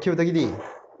ꯁꯤ ꯌꯧꯔꯛꯈꯤꯕꯗꯒꯤꯗꯤ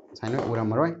ꯁꯨꯃꯥꯏꯅ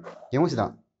ꯎꯔꯝꯃꯔꯣꯏ ꯌꯦꯡꯉꯣ ꯁꯤꯗ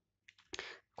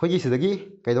ꯑꯩꯈꯣꯏꯒꯤ ꯁꯤꯗꯒꯤ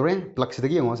ꯀꯩꯗꯧꯔꯦ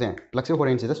ꯄ꯭ꯂꯛꯁꯤꯗꯒꯤ ꯌꯦꯡꯉꯣꯁꯦ ꯄ꯭ꯂꯛꯁꯦ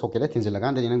ꯍꯣꯔꯦꯟ ꯁꯤꯗ ꯁꯣꯀꯦꯠꯇ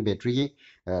ꯊꯤꯟꯖꯤꯜꯂꯀꯥꯟꯗꯗꯤ ꯅꯪ ꯕꯦꯇ꯭ꯔꯤꯒꯤ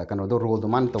ꯀꯩꯅꯣꯗꯣ ꯔꯣꯜꯗꯣ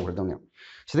ꯃꯥꯅ ꯇꯧꯒꯗꯧꯅꯦꯕ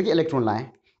ꯁꯤꯗꯒꯤ ꯏꯂꯦꯛꯇ꯭ꯔꯣꯟ ꯂꯥꯛꯑꯦ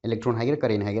ꯏꯂꯦꯛꯇ꯭ꯔꯣꯟ ꯍꯥꯏꯒꯦꯔꯥ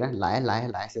ꯀꯔꯦꯟ ꯍꯥꯏꯒꯦꯔꯥ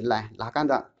ꯂꯥꯛꯑꯦ ꯁꯤꯗ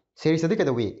ꯂꯥꯛꯑꯀꯥꯟꯗ ꯁꯦꯔꯤꯁꯇꯗꯤ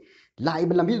ꯀꯩꯗꯧꯏ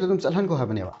ꯂꯥꯛꯏꯕ ꯂꯝꯕꯤꯗꯨꯗ ꯑꯗꯨꯝ ꯆꯠꯍꯟꯈꯣ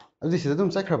ꯍꯥꯏꯕꯅꯦꯕ ꯑꯗꯨꯗꯤ ꯁꯤꯗ ꯑꯗꯨꯝ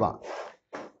ꯆꯠꯈ꯭ꯔꯕ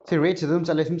ꯁꯤ ꯔꯦꯠꯁꯤꯗ ꯑꯗꯨꯝ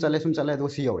ꯆꯠꯂꯦ ꯁꯨꯝ ꯆꯠꯂꯦ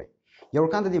ꯑꯗꯨꯒ ꯁꯤ ꯌꯧꯔꯦ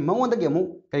ꯌꯧꯔꯀꯥꯟꯗꯗꯤ ꯃꯉꯣꯟꯗꯒꯤ ꯑꯃꯨꯛ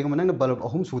ꯀꯩꯒꯨꯝꯕ ꯅꯪꯅ ꯕꯜꯕ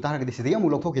ꯑꯍꯨꯝ ꯁꯨ ꯇꯥꯔꯒꯗꯤ ꯁꯤꯗꯒꯤ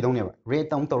ꯑꯃꯨꯛ ꯂꯧꯊꯣꯛꯈꯤꯗꯧꯅꯦꯕ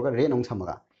ꯔꯦꯠꯇ ꯑꯃꯨꯛ ꯇꯧꯔꯒ ꯔꯦꯠ ꯑꯃꯨꯛ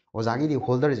ꯁꯝꯃꯒ ꯑꯣꯖꯥꯒꯤꯗꯤ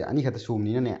ꯍꯣꯜꯗꯔꯁꯦ ꯑꯅꯤꯈꯛꯇ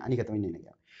ꯁꯨꯕꯅꯤꯅꯅꯦ ꯑꯅꯤꯈꯛꯇ ꯑꯣꯏꯅ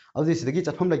ꯅꯩꯅꯒꯦꯕ ꯑꯗꯨꯗꯤ ꯁꯤꯗꯒꯤ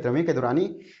ꯆꯠꯐꯝ ꯂꯩꯇ꯭ꯔꯕꯅꯤꯅ ꯀꯩꯗꯧꯔꯛꯑꯅꯤ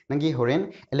ꯅꯪꯒꯤ ꯍꯣꯔꯦꯟ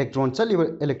ꯏꯂꯦꯛꯇ꯭ꯔꯣꯟ ꯆꯠꯂꯤꯕ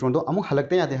ꯏꯂꯦꯛꯇ꯭ꯔꯣꯟꯗꯣ ꯑꯃꯨꯛ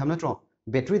ꯍꯜꯂꯛꯇ ꯌꯥꯗꯦ ꯍꯥꯏꯕ ꯅꯠꯇ꯭ꯔꯣ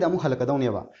ꯕꯦꯇ꯭ꯔꯤꯗ ꯑꯃꯨꯛ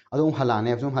ꯍꯜꯂꯛꯀꯗꯧꯅꯦꯕ ꯑꯗꯨ ꯑꯃꯨꯛ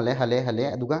ꯍꯜꯂꯛꯑꯅꯦꯕ ꯁꯨꯝ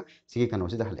ꯍꯜꯂꯦ ꯑꯗꯨꯒ ꯁꯤꯒꯤ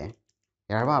ꯀꯩꯅꯣꯁꯤꯗ ꯍꯜꯂꯛꯑꯦ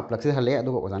ꯌꯥꯔꯕ ꯄ꯭ꯂꯛꯁꯤꯗ ꯍꯜꯂꯛꯑꯦ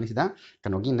ꯑꯗꯨꯒ ꯑꯣꯖꯥꯅꯤꯁꯤꯗ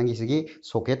ꯀꯩꯅꯣꯒꯤ ꯅꯪꯒꯤ ꯁꯤꯒꯤ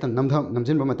ꯁꯣꯀꯦꯠꯇ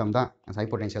ꯅꯝꯁꯤꯟꯕ ꯃꯇꯝꯗ ꯉꯁꯥꯏ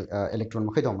ꯄꯣꯇꯦꯟꯁꯤꯌꯦꯜ ꯏꯂꯦꯛꯇ꯭ꯔꯣꯟ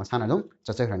ꯃꯈꯩꯗꯣ ꯃꯁꯥꯅ ꯑꯗꯨꯝ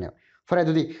ꯆꯠꯆꯈ꯭ꯔꯅꯦꯕ ꯐꯔꯦ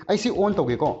ꯑꯗꯨꯗꯤ ꯑꯩ ꯁꯤ ꯑꯣꯟ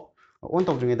ꯇꯧꯒꯦꯀꯣ ꯑꯣꯟ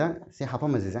ꯇꯧꯗ꯭ꯔꯤꯉꯩꯗ ꯁꯤ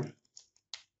ꯍꯥꯞꯄꯝꯕꯁꯤꯁꯦ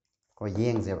ꯀꯣ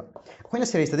ꯌꯦꯡꯁꯦꯕ ꯑꯩꯈꯣꯏꯅ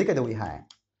ꯁꯦꯔꯤꯁꯇꯗꯤ ꯀꯩꯗꯧꯏ ꯍꯥꯏ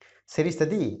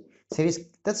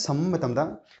ꯁꯦꯔꯤꯁꯇ ꯁꯝꯕ ꯃꯇꯝꯗ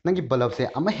ꯅꯪꯒꯤ ꯕꯜꯕꯁꯦ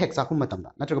ꯑꯃ ꯍꯦꯛ ꯆꯥꯛꯄ ꯃꯇꯝꯗ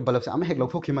ꯅꯠꯇ꯭ꯔꯒ ꯕꯜꯕꯁꯦ ꯑꯃ ꯍꯦꯛ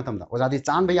ꯂꯧꯊꯣꯛꯈꯤꯕ ꯃꯇꯝꯗ ꯑꯣꯖꯥꯗꯤ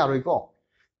ꯆꯥꯟꯕ ꯌꯥꯔꯣꯏꯀꯣ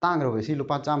ꯇꯥꯡꯈ꯭ꯔꯕ ꯁꯤ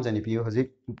ꯂꯨꯄꯥ ꯆꯥꯝꯃ ꯆꯅꯤ ꯄꯤꯌꯨ ꯍꯧꯖꯤꯛ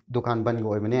ꯗꯨꯀꯥꯟ ꯕꯟꯒ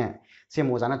ꯑꯣꯏꯕꯅꯦ ꯁꯤ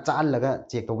ꯑꯃꯨꯛ ꯑꯣꯖꯥꯅ ꯆꯥꯜꯂꯒ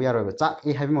ꯆꯦꯛ ꯇꯧꯕ ꯌꯥꯔꯣꯏꯕ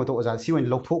ꯆꯥꯛꯑꯦ ꯍꯥꯏꯕ ꯃꯍꯨꯠꯇ ꯑꯣꯖꯥ ꯁꯤ ꯑꯣꯏꯅ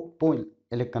ꯂꯧꯊꯣꯛꯄ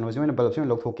ꯀꯩꯅꯣꯁꯤ ꯑꯣꯏꯅ ꯕꯜꯕꯁꯤ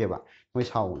ꯑꯣꯏꯅ ꯂꯧꯊꯣꯛꯀꯦꯕ ꯅꯣꯏ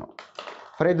ꯁꯥꯎꯒꯅꯣ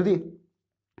ꯐꯔꯦ ꯑꯗꯨꯗꯤ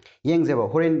ꯌꯦꯡꯁꯦꯕ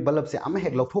ꯍꯣꯔꯦꯟ ꯕꯜꯕꯁꯦ ꯑꯃ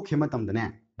ꯍꯦꯛ ꯂꯧꯊꯣꯛꯈꯤꯕ ꯃꯇꯝꯗꯅꯦ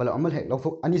ꯕꯜꯕ ꯑꯃ ꯍꯦꯛ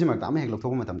ꯑꯅꯤꯁꯤ ꯃꯔꯛꯇ ꯑꯃ ꯍꯦꯛ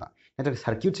ꯂꯧꯊꯣꯛꯄ ꯃꯇꯝꯗ ꯅꯠꯇ꯭ꯔꯒ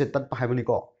ꯁꯔꯀ꯭ꯌꯨꯠꯁꯦ ꯇꯠꯄ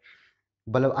ꯍꯥꯏꯕꯅꯤꯀோ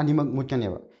ꯕꯜꯕ ꯑꯅꯤꯃꯛ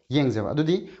ꯃꯨꯠꯀꯅꯦꯕ ꯌꯦꯡꯁꯦꯕ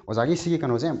ꯑꯗꯨꯗꯤ ꯑꯣꯖꯥꯒꯤ ꯁꯤꯒꯤ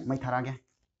ꯀꯩꯅꯣꯁꯦ ꯃꯩ ꯊꯥꯔꯛꯑꯒꯦ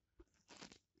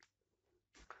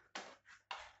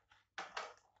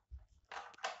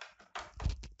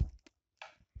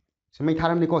ꯁꯤ ꯃꯩ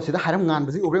ꯊꯥꯔꯝꯅꯤꯀꯣ ꯁꯤꯗ ꯍꯥꯏꯔꯞ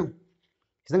ꯉꯥꯟꯕꯁꯤ ꯎꯕ꯭ꯔꯥ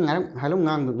ꯁꯤꯗ ꯍꯥꯏꯔꯞ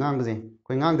ꯉꯥꯡꯕꯁꯦ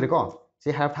ꯑꯩꯈꯣꯏ ꯉꯥꯡꯗ꯭ꯔꯦꯀꯣ ꯁꯤ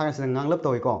ꯍꯥꯏꯔꯞ ꯊꯥꯔꯒ ꯁꯤꯗ ꯉꯥꯡꯂꯞ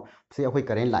ꯇꯧꯏꯀꯣ ꯁꯤ ꯑꯩꯈꯣꯏ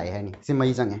ꯀꯔꯦꯟ ꯂꯥꯛꯑꯦ ꯍꯥꯏꯅꯤ ꯁꯤ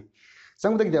ꯃꯩ ꯆꯪꯉꯦ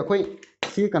ꯆꯪꯕꯗꯒꯤꯗꯤ ꯑꯩꯈꯣꯏ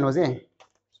ꯁꯤ ꯀꯩꯅꯣꯁꯦ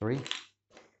ꯁꯣꯔꯤ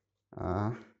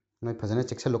ꯅꯣꯏ ꯐꯖꯅ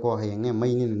ꯆꯦꯛꯁꯤꯜꯂꯨꯀꯣ ꯍꯌꯦꯡꯅꯦ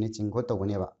ꯃꯩꯅꯤꯅꯅꯦ ꯆꯤꯡ ꯈꯣꯠ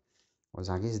ꯇꯧꯒꯅꯦꯕ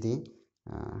ꯑꯣꯖꯥꯒꯤꯁꯤꯗꯤ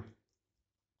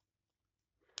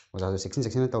ꯑꯣꯖꯥꯁꯨ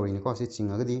ꯆꯦꯛꯁꯤꯟꯅ ꯇꯧꯔꯤꯅꯤꯀꯣ ꯁꯤ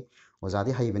ꯆꯤꯡꯉꯒꯗꯤ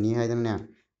ꯑꯣꯖꯥꯗꯤ ꯍꯩꯕꯅꯤ ꯍꯥꯏꯗꯅꯅꯦ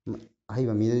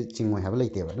ꯑꯍꯩꯕ ꯃꯤꯗ ꯆꯤꯡꯉꯣꯏ ꯍꯥꯏꯕ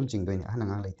ꯂꯩꯇꯦꯕ ꯑꯗꯨꯝ ꯆꯤꯡꯗꯣꯏꯅꯤ ꯑꯍꯟ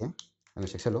ꯑꯉꯥꯡ ꯂꯩꯇꯦ ꯑꯗꯨ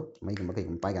ꯆꯦꯛꯁꯜꯂꯨ ꯃꯩꯒꯨꯝꯕ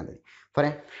ꯀꯩꯒꯨꯝꯕ ꯄꯥꯏ ꯀꯥꯟꯗꯗꯤ ꯐꯔꯦ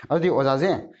ꯑꯗꯨꯗꯤ ꯑꯣꯖꯥꯁꯦ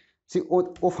ꯁꯤ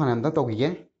ꯑꯣꯐ ꯍꯥꯟꯅ ꯑꯝꯇ ꯇꯧꯈꯤꯒꯦ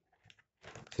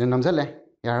ꯁꯤꯗ ꯅꯝꯁꯤꯜꯂꯦ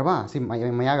ꯌꯥꯔꯕ ꯁꯤ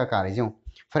ꯃꯌꯥꯒ ꯀꯥꯔꯤꯁꯦ ꯌꯦꯡꯉꯨ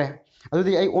ꯐꯔꯦ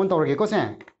ꯑꯗꯨꯗꯤ ꯑꯩ ꯑꯣꯟ ꯇꯧꯔꯒꯦꯀꯣ ꯁꯦ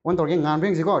ꯑꯣꯟ ꯇꯧꯔꯒꯦ ꯉꯥꯟꯕ꯭ꯔꯥ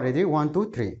ꯌꯦꯡꯁꯤꯀꯣ ꯔꯦꯗꯤ 1 2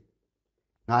 3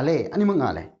 ꯉꯥꯜꯂꯦ ꯑꯅꯤꯃꯛ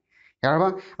ꯉꯥꯜꯂꯦ ꯌꯥꯔꯕ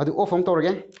ꯑꯗꯨ ꯑꯣꯐ ꯑꯃꯨꯛ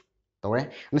ꯇꯧꯔꯒꯦ ꯇꯧꯔꯦ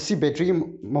ꯁꯤ ꯕꯦꯇ꯭ꯔꯤꯒꯤ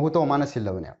ꯃꯍꯨꯠꯇ ꯃꯥꯅ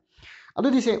ꯁꯤꯜꯂꯕꯅꯦꯕ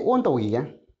ꯑꯗꯨꯗꯤ ꯁꯦ ꯑꯣꯟ ꯇꯧꯈꯤꯒꯦ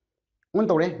ꯑꯣꯟ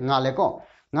ꯇꯧꯔꯦ ꯉꯥꯜꯂꯦꯀꯣ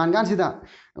ꯉꯥꯟ ꯀꯥꯟꯁꯤꯗ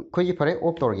ꯑꯩꯈꯣꯏꯒꯤ ꯐꯔꯦ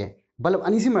ꯑꯣꯐ ꯇꯧꯔꯒꯦ ꯕꯜꯕ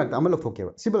ꯑꯅꯤꯁꯤ ꯃꯔꯛꯇ ꯑꯃ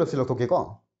ꯂꯧꯊꯣꯛꯀꯦꯕ ꯁꯤ ꯕꯜꯕꯁꯤ ꯂꯧꯊꯣꯛꯀꯦꯀꯣ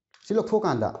ꯁꯤ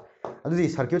ꯂꯧꯊꯣꯛꯀꯥꯟꯗ ꯑꯗꯨꯗꯤ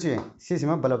ꯁꯔꯀ꯭ꯌꯨꯠꯁꯦ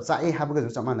ꯁꯤꯁꯤꯃ ꯕꯜꯕ ꯆꯥꯛꯑꯦ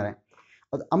ꯍꯥꯏꯕꯒꯁꯨ ꯆꯞ ꯃꯥꯟꯅꯔꯦ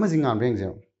ꯑꯗꯨ ꯑꯃꯁꯤ ꯉꯥꯟꯕ꯭ꯔꯥ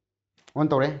ꯌꯦꯡꯁꯦꯕ ꯑꯣꯟ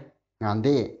ꯇꯧꯔꯦ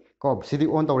ꯉꯥꯟꯗꯦ ꯀꯣ ꯁꯤꯗꯤ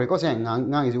ꯑꯣꯟ ꯇꯧꯔꯦꯀꯣ ꯁꯦ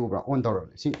ꯉꯥꯡꯉꯤꯁꯤ ꯎꯕ꯭ꯔꯥ ꯑꯣꯟ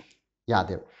ꯇꯧꯔꯕꯅꯦ ꯁꯤ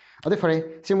ꯌꯥꯗꯦꯕ ꯑꯗꯨ ꯐꯔꯦ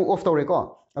ꯁꯤ ꯑꯃꯨꯛ ꯑꯣꯐ ꯇꯧꯔꯦꯀꯣ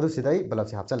ꯑꯗꯨ ꯁꯤꯗ ꯑꯩ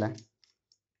ꯕꯜꯕꯁꯦ ꯍꯥꯞꯆꯜꯂꯦ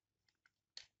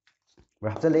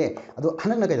ꯍꯥꯞꯆꯜꯂꯦ ꯑꯗꯣ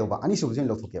ꯍꯟꯗꯛꯅ ꯀꯩꯗꯧꯕ ꯑꯅꯤꯁꯨꯕꯁꯤ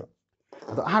ꯑꯣꯏꯅ ꯂꯧꯊꯣꯛꯀꯦꯕ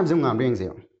ꯑꯗꯣ ꯑꯍꯥꯟꯕꯁꯤ ꯑꯃꯨꯛ ꯉꯥꯟꯕ꯭ꯔꯥ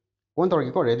ꯌꯦꯡꯁꯦꯕ ꯑꯣꯟ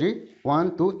ꯇꯧꯔꯒꯦꯀꯣ ꯔꯦꯗꯤ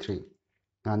 1 2 3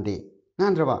 ꯉꯥꯟꯗꯦ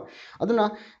ꯉꯥꯟꯗ꯭ꯔꯕ ꯑꯗꯨꯅ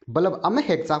ꯕꯜꯕ ꯑꯃ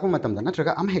ꯍꯦꯛ ꯆꯥꯛꯄ ꯃꯇꯝꯗ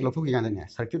ꯅꯠꯇ꯭ꯔꯒ ꯑꯃ ꯍꯦꯛ ꯂꯧꯊꯣꯛꯈꯤ ꯀꯥꯟꯗꯅꯦ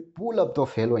ꯁꯔꯀ꯭ꯌꯨꯠ ꯄꯨꯂꯞꯇꯣ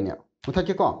ꯐꯦꯜ ꯑꯣꯏꯅꯦꯕ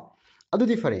ꯃꯨꯊꯠꯀꯦꯀꯣ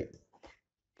ꯑꯗꯨꯗꯤ ꯐꯔꯦ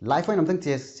ꯂꯥꯏꯐ ꯑꯣꯏꯅ ꯑꯝꯇꯪ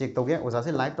ꯆꯦꯛ ꯇꯧꯒꯦ ꯑꯣꯖꯥꯁꯦ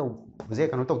ꯂꯥꯏꯐ ꯇꯧꯕꯁꯦ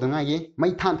ꯀꯩꯅꯣ ꯇꯧꯗꯉꯥꯏꯒꯤ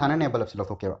ꯃꯩ ꯊꯥꯅꯅꯦ ꯕꯜꯕꯁꯦ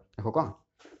ꯂꯧꯊꯣꯛꯀꯦꯕ ꯉꯥꯏꯈꯣꯀꯣ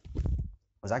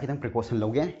ꯑꯣꯖꯥ ꯈꯤꯇꯪ ꯄ꯭ꯔꯤꯀꯣꯁꯟ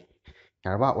ꯂꯧꯒꯦ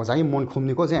ꯌꯥꯔꯕ ꯑꯣꯖꯥꯒꯤ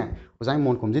ꯃꯣꯟꯈꯨꯝꯅꯤꯀꯣ ꯁꯦ ꯑꯣꯖꯥꯒꯤ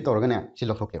ꯃꯣꯟꯈꯨꯝꯁꯤ ꯇꯧꯔꯒꯅꯦ ꯁꯤ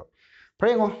ꯂꯧꯊꯣꯛꯀꯦꯕ ꯐꯔꯦ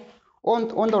ꯌꯦꯡꯉꯣ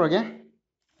ꯑꯣꯟ ꯇꯧꯔꯒꯦ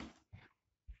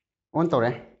ꯑꯣꯟ ꯇꯧꯔꯦ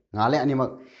ꯉꯥꯜꯂꯦ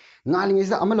ꯑꯅꯤꯃꯛ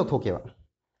ꯉꯥꯜꯂꯤꯉꯩꯁꯤꯗ ꯑꯃ ꯂꯧꯊꯣꯛꯀꯦꯕ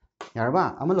ꯌꯥꯔꯕ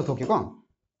ꯑꯃ ꯂꯧꯊꯣꯛꯀꯦꯀꯣ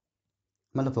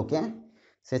ꯑꯃ ꯂꯧꯊꯣꯛꯀꯦ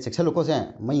ꯁꯦ ꯆꯦꯛꯁꯜꯂꯨꯀꯣ ꯁꯦ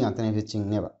ꯃꯩ ꯉꯥꯛꯇꯅꯦ ꯁꯤ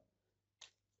ꯆꯤꯡꯅꯦꯕ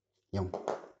ꯌꯦꯡꯉꯨ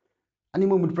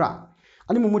ꯑꯅꯤꯃꯛ ꯃꯨꯠꯄ꯭ꯔꯥ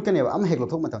ꯑꯅꯤꯃꯛ ꯃꯨꯠꯀꯅꯦꯕ ꯑꯃ ꯍꯦꯛ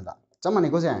ꯂꯧꯊꯣꯛ ꯃꯇꯝꯗ ꯆꯞ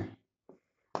ꯃꯥꯟꯅꯩꯀꯣ ꯁꯦ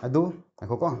ꯑꯗꯨ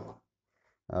ꯉꯥꯏꯈꯣꯀꯣ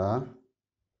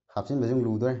ꯍꯥꯞꯆꯤꯟꯕꯁꯦ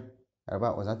ꯂꯨꯗꯣꯔꯦ ꯌꯥꯔꯕ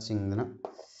ꯑꯣꯖꯥ ꯆꯤꯡꯗꯅ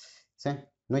ꯁꯦ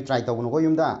ꯅꯣꯏ ꯇ꯭ꯔꯥꯏ ꯇꯧꯒꯅꯨꯀꯣ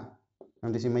ꯌꯨꯝꯗ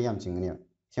ꯅꯪꯗꯤ ꯁꯤ ꯃꯩ ꯌꯥꯝ ꯆꯤꯡꯒꯅꯦꯕ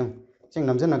ꯁꯦ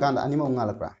ꯅꯝꯁꯤꯟꯅꯀꯥꯟꯗ ꯑꯅꯤꯃꯛ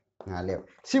ꯉꯥꯜꯂꯛꯄ꯭ꯔꯥ ꯉꯥꯜꯂꯦꯕ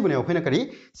ꯁꯤꯕꯨꯅꯦꯕ ꯑꯩꯈꯣꯏꯅ ꯀꯔꯤ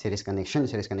ꯁꯦꯔꯤꯁ ꯀꯅꯦꯛꯁꯟ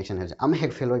ꯍꯥꯏꯕꯁꯦ ꯑꯃ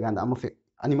ꯍꯦꯛ ꯐꯦꯜ ꯑꯣꯏꯀꯥꯟꯗ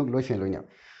ꯑꯅꯤꯃꯛ ꯂꯣꯏ ꯐꯦꯜ ꯑꯣꯏꯅꯦꯕ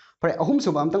ꯐꯔꯦ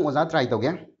ꯑꯍꯨꯝꯁꯨꯕ ꯑꯝꯇꯪ ꯑꯣꯖꯥ ꯇ꯭ꯔꯥꯏ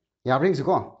ꯇꯧꯒꯦ ꯌꯥꯕ꯭ꯔꯥ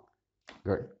ꯌꯦꯡꯁꯤꯀꯣ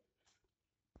ꯒꯨꯗ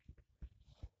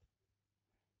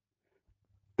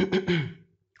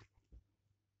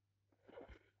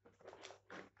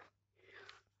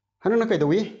ꯍꯟꯗꯛꯅ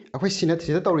ꯀꯩꯗꯧꯏ ꯑꯩꯈꯣꯏ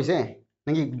ꯁꯤꯗ ꯇꯧꯔꯤꯁꯦ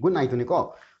ꯅꯪꯒꯤ ꯒꯨꯗ ꯅꯥꯏꯠꯇꯨꯅꯤꯀꯣ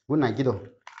ꯒꯨꯗ ꯅꯥꯏꯠꯀꯤꯗꯣ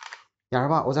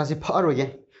ꯌꯥꯔꯕ ꯑꯣꯖꯥꯁꯤ ꯐꯛꯑꯔꯣꯏꯒꯦ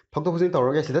ꯐꯛꯇꯣꯛ ꯐꯛꯆꯤꯟ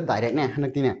ꯇꯧꯔꯒꯦ ꯁꯤꯗ ꯗꯥꯏꯔꯦꯛꯅꯦ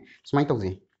ꯍꯟꯗꯛꯇꯤꯅꯦ ꯁꯨꯃꯥꯏꯅ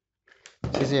ꯇꯧꯁꯤ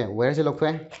ꯁꯤꯁꯦ ꯋꯦꯌꯔꯁꯦ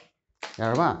ꯂꯧꯊꯣꯛꯑꯦ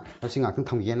ꯌꯥꯔꯕ ꯃꯁꯤ ꯉꯥꯛꯇꯪ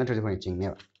ꯊꯝꯈꯤꯒꯦ ꯅꯠꯇ꯭ꯔꯗꯤ ꯍꯣꯔꯦꯟ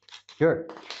ꯆꯤꯡꯅꯦꯕ ꯍꯤꯌꯔ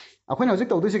ꯑꯩꯈꯣꯏꯅ ꯍꯧꯖꯤꯛ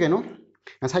ꯇꯧꯗꯣꯏꯁꯤ ꯀꯩꯅꯣ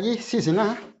ꯉꯁꯥꯏꯒꯤ ꯁꯤꯁꯤꯅ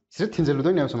ꯁꯤꯗ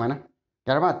ꯊꯤꯟꯖꯤꯜꯂꯨꯗꯣꯏꯅꯦꯕ ꯁꯨꯃꯥꯏꯅ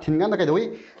ꯌꯥꯔꯕ ꯊꯤꯟꯀꯥꯟꯗ ꯀꯩꯗꯧꯏ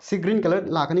ꯁꯤ ꯒ꯭ꯔꯤꯟ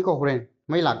ꯀꯂꯔ ꯂꯥꯛꯀꯅꯤꯀꯣ ꯍꯣꯔꯦꯟ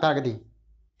ꯃꯩ ꯂꯥꯛꯇꯥꯔꯒꯗꯤ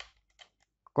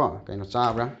ꯀꯣ ꯀꯩꯅꯣ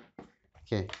ꯆꯥꯕ꯭ꯔꯥ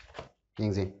ꯑꯣꯀꯦ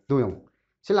ꯌꯦꯡꯁꯦ ꯑꯗꯨ ꯌꯦꯡꯉꯨ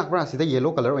ꯁꯤ ꯂꯥꯛꯄ꯭ꯔꯥ ꯁꯤꯗ ꯌꯦꯜꯂꯣ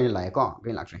ꯀꯂꯔ ꯑꯣꯏꯅ ꯂꯥꯛꯑꯦꯀꯣ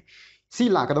ꯒ꯭ꯔꯤꯟ ꯂꯥꯛꯇ꯭ꯔꯦ ꯁꯤ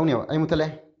ꯂꯥꯛꯀꯗꯧꯅꯦꯕ ꯑꯩ ꯃꯨꯠꯊꯠꯂꯦ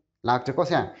ꯂꯥꯛꯇ꯭ꯔꯦꯀꯣ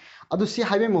ꯁꯦ ꯑꯗꯨ ꯁꯤ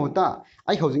ꯍꯥꯏꯕꯒꯤ ꯃꯍꯨꯠꯇ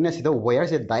ꯑꯩ ꯍꯧꯖꯤꯛꯅ ꯁꯤꯗ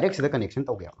ꯋꯦꯌꯔꯁꯦ ꯗꯥꯏꯔꯦꯛ ꯁꯤꯗ ꯀꯅꯦꯛꯁꯟ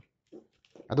ꯇꯧꯒꯦꯕ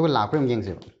ꯑꯗꯨꯒ ꯂꯥꯛꯄ꯭ꯔꯥ ꯑꯃꯨꯛ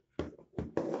ꯌꯦꯡꯁꯦꯕ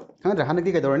ꯈꯪꯗ꯭ꯔꯦ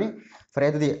ꯍꯟꯗꯛꯇꯤ ꯀꯩꯗꯧꯔꯅꯤ ꯐꯔꯦ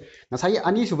ꯑꯗꯨꯗꯤ ꯉꯁꯥꯏꯒꯤ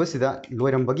ꯑꯅꯤꯁꯨꯕꯁꯤꯗ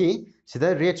ꯂꯣꯏꯔꯝꯕꯒꯤ ꯁꯤꯗ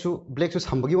ꯔꯦꯗꯁꯨ ꯕ꯭ꯂꯦꯛꯁꯨ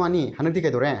ꯁꯝꯕꯒꯤ ꯋꯥꯅꯤ ꯍꯟꯗꯛꯇꯤ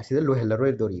ꯀꯩꯗꯧꯔꯦ ꯁꯤꯗ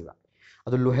ꯂꯣꯏꯍꯜꯂꯔꯣꯏꯗꯧꯔꯤꯕ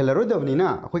ꯑꯗꯨ ꯂꯣꯏꯍꯜꯂꯔꯣꯏꯗꯕꯅꯤꯅ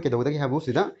ꯑꯩꯈꯣꯏ ꯀꯩꯗꯧꯒꯗꯒꯦ ꯍꯥꯏꯕꯨ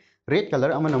ꯁꯤꯗ ꯔꯦꯗ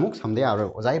ꯀꯂꯔ ꯑꯃꯅ ꯑꯃꯨꯛ ꯁꯝꯗ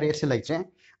ꯌꯥꯔꯣꯏꯕ ꯑꯣꯖꯥꯒꯤ ꯔꯦꯗꯁꯤ ꯂꯩꯇ꯭ꯔꯦ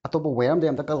ꯑꯇꯣꯞꯄ ꯋꯦꯌꯔ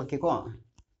ꯑꯝꯇ ꯀꯛꯂꯛꯀꯦꯀꯣ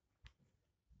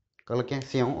ꯀꯛꯂꯛꯀꯦ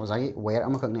ꯁꯤ ꯌꯦꯡꯉꯨ ꯑꯣꯖꯥꯒꯤ ꯋꯦꯌꯔ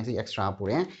ꯑꯃꯈꯛꯅꯦ ꯁꯤ ꯑꯦꯛꯁꯇ꯭ꯔꯥ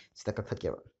ꯄꯨꯔꯛꯑꯦ ꯁꯤꯗ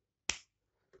ꯀꯛꯊꯠꯀꯦꯕ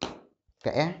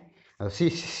ꯀꯛꯑꯦ ꯑꯗꯣ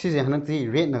ꯁꯤꯁꯦ ꯍꯟꯗꯛꯇꯤ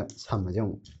ꯔꯦꯗꯅ ꯁꯝꯃꯁꯦ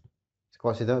ꯑꯃꯨꯛ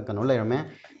ꯀꯣ ꯁꯤꯗ ꯀꯩꯅꯣ ꯂꯩꯔꯝꯃꯦ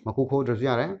ꯃꯀꯨ ꯈꯣꯛꯗ꯭ꯔꯁꯨ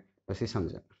ꯌꯥꯔꯦ ꯑꯗꯣ ꯁꯤ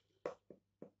ꯁꯝꯁꯦ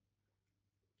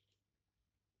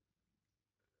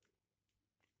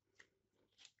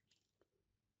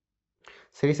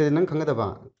ꯁꯤꯔꯤꯁꯤꯗ ꯅꯪ ꯈꯪꯒꯗꯕ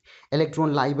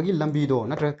ꯏꯂꯦꯛꯇ꯭ꯔꯣꯟ ꯂꯥꯛꯏꯕꯒꯤ ꯂꯝꯕꯤꯗꯣ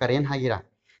ꯅꯠꯇ꯭ꯔꯒ ꯀꯔꯦꯟ ꯍꯥꯏꯒꯦꯔꯥ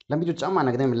ꯂꯝꯕꯤꯗꯨ ꯆꯞ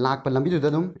ꯃꯥꯟꯅꯒꯗꯕꯅꯤ ꯂꯥꯛꯄ ꯂꯝꯕꯤꯗꯨꯗ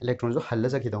ꯑꯗꯨꯝ ꯏꯂꯦꯛꯇ꯭ꯔꯣꯟꯁꯨ ꯍꯜꯂ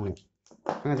ꯆꯠꯈꯤꯗꯧꯅꯤ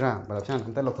ꯈꯪꯒꯗ꯭ꯔꯥ ꯕꯜꯕꯁꯦ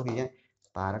ꯑꯝꯇ ꯂꯧꯊꯣꯛꯈꯤꯒꯦ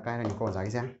ꯇꯥꯔ ꯀꯥꯏꯔꯅꯤꯀꯣ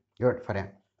ꯑꯣꯖꯥꯒꯤꯁꯦ ꯒꯨꯗ ꯐꯔꯦ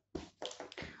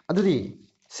ꯑꯗꯨꯗꯤ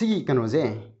ꯁꯤꯒꯤ ꯀꯩꯅꯣꯁꯦ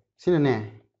ꯁꯤꯅꯅꯦ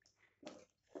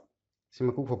ꯁꯤ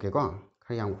ꯃꯀꯨ ꯈꯣꯛꯀꯦꯀꯣ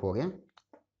ꯈꯔ ꯌꯥꯝ ꯈꯣꯛꯑꯒꯦ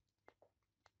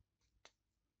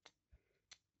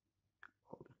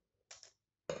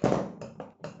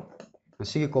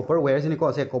ꯁꯤꯒꯤ ꯀꯣꯄꯔ ꯋꯦꯌꯔꯁꯤꯅꯤꯀꯣ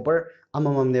ꯁꯦ ꯀꯣꯄꯔ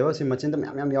ꯑꯃꯃꯝꯅꯦꯕ ꯁꯤ ꯃꯆꯤꯟꯗ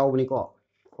ꯃꯌꯥꯝ ꯌꯥꯎꯕꯅꯤꯀோ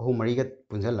ꯑꯍꯨꯝ ꯃꯔꯤꯒ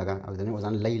ꯄꯨꯟꯁꯤꯜꯂꯒ ꯑꯗꯨꯗꯅꯤ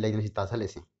ꯑꯣꯖꯥꯅ ꯂꯩꯗꯅ ꯁꯤ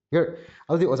ꯇꯥꯁꯜꯂꯤꯁꯤ ꯒꯨꯗ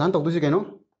ꯑꯗꯨꯗꯤ ꯑꯣꯖꯥꯅ ꯇꯧꯗꯣꯏꯁꯤ ꯀꯩꯅꯣ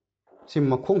ꯁꯤ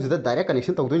ꯃꯈꯣꯡꯁꯤꯗ ꯗꯥꯏꯔꯦꯛ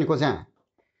ꯀꯅꯦꯛꯁꯟ ꯇꯧꯗꯣꯏꯅꯤꯀꯣ ꯁꯦ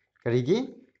ꯀꯔꯤꯒꯤ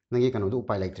ꯅꯪꯒꯤ ꯀꯩꯅꯣꯗꯣ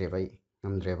ꯎꯄꯥꯏ ꯂꯩꯇ꯭ꯔꯦꯕ ꯑꯩ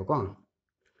ꯉꯝꯗ꯭ꯔꯦꯕꯀꯣ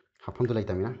ꯍꯥꯞꯐꯝꯗꯣ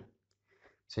ꯂꯩꯇꯕꯅꯤꯅ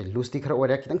ꯁꯤ ꯂꯨꯖꯇꯤ ꯈꯔ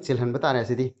ꯑꯣꯏꯔꯦ ꯈꯤꯇꯪ ꯆꯤꯜꯍꯟꯕ ꯇꯥꯔꯦ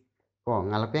ꯁꯤꯗꯤ ꯀꯣ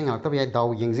ꯉꯥꯜꯂꯛꯄ ꯌꯥꯏ ꯉꯥꯜꯂꯛꯇꯕ ꯌꯥꯏ ꯗꯥꯎ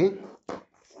ꯌꯦꯡꯁꯤ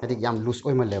ꯍꯥꯏꯗꯤ ꯌꯥꯝ ꯂꯨꯖ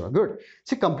ꯑꯣꯏꯃꯜꯂꯦꯕ ꯒꯨꯗ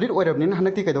ꯁꯤ ꯀꯝꯄ꯭ꯂꯤꯠ ꯑꯣꯏꯔꯕꯅꯤꯅ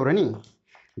ꯍꯟꯗꯛꯇꯤ ꯀꯩꯗꯧꯔꯅꯤ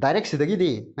ꯗꯥꯏꯔꯦꯛ ꯁꯤꯗꯒꯤꯗꯤ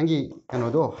ꯅꯪꯒꯤ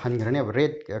ꯀꯩꯅꯣꯗꯣ ꯍꯟꯈ꯭ꯔꯅꯦꯕ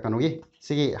ꯔꯦꯗ ꯀꯩꯅꯣꯒꯤ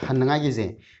ꯁꯤꯒꯤ ꯍꯟꯅꯉꯥꯏꯒꯤꯁꯦ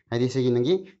ꯍꯥꯏꯗꯤ ꯁꯤꯒꯤ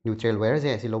ꯅꯪꯒꯤ ꯅ꯭ꯌꯨꯇ꯭ꯔꯦꯜ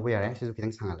ꯋꯦꯌꯔꯁꯦ ꯁꯤ ꯂꯧꯕ ꯌꯥꯔꯦ ꯁꯤꯁꯨ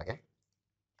ꯈꯤꯇꯪ ꯁꯥꯡꯍꯜꯂꯒꯦ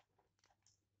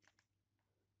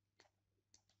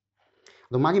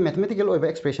ꯑꯗꯣ ꯃꯥꯒꯤ ꯃꯦꯊꯃꯦꯇꯤꯀꯦꯜ ꯑꯣꯏꯕ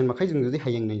ꯑꯦꯛꯁꯄ꯭ꯔꯦꯁꯟ ꯃꯈꯩꯁꯤꯡꯗꯨꯗꯤ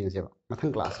ꯍꯌꯦꯡ ꯅꯩꯅꯁꯦꯕ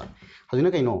ꯃꯊꯪ ꯀ꯭ꯂꯥꯁꯇ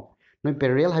ꯍꯧꯖꯤꯛꯅ ꯀꯩꯅꯣ ꯅꯣꯏ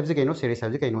ꯄꯦꯔꯦꯂꯦꯜ ꯍꯥꯏꯕꯁꯤ ꯀꯩꯅꯣ ꯁꯦꯔꯤꯁ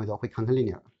ꯍꯥꯏꯕꯁꯤ ꯀꯩꯅꯣ ꯍꯥꯏꯗꯣ ꯑꯩꯈꯣꯏ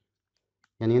ꯈꯪꯍꯜꯂꯤꯅꯦꯕ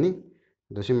ꯌꯥꯅꯤꯡꯉꯅꯤ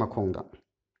ꯑꯗꯣ ꯁꯤ ꯃꯈꯣꯡꯗ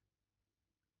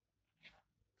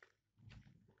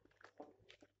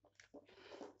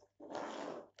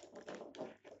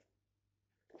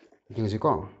ꯌꯦꯡꯁꯤꯀꯣ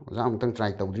ꯑꯣꯖꯥ ꯑꯃꯨꯛꯇꯪ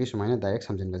ꯇ꯭ꯔꯥꯏ ꯇꯧꯗ꯭ꯔꯤ ꯁꯨꯃꯥꯏꯅ ꯗꯥꯏꯔꯦꯛ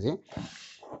ꯁꯝꯖꯤꯟꯕꯁꯦ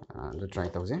ꯑꯗꯨ ꯇ꯭ꯔꯥꯏ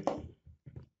ꯇꯧꯁꯦ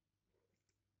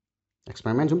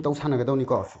ꯑꯦꯛꯁꯄꯦꯔꯤꯃꯦꯟ ꯁꯨꯝ ꯇꯧ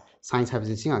ꯁꯥꯟꯅꯒꯗꯧꯅꯤꯀꯣ ꯁꯥꯏꯟꯁ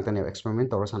ꯍꯥꯏꯕꯁꯤ ꯁꯤ ꯉꯥꯛꯇꯅꯦꯕ ꯑꯦꯛꯁꯄꯦꯔꯤꯃꯦꯟ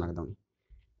ꯇꯧꯔ ꯁꯥꯟꯅꯒꯗꯧꯅꯤ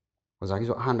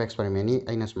ꯑꯣꯖꯥꯒꯤꯁꯨ ꯑꯍꯥꯟꯕ ꯑꯦꯛꯁꯄꯦꯔꯤꯃꯦꯟꯅꯤ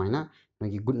ꯑꯩꯅ ꯁꯨꯃꯥꯏꯅ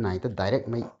ꯅꯣꯏꯒꯤ ꯒꯨꯗ ꯅꯥꯏꯠꯇ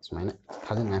ꯗꯥꯏꯔꯦꯛ ꯃꯩ ꯁꯨꯃꯥꯏꯅ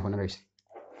ꯊꯥꯖꯤꯟꯅꯤꯡꯉꯥꯏ ꯍꯣꯠꯅꯔꯤꯁꯦ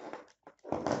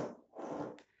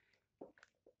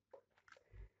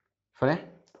ꯐꯔꯦ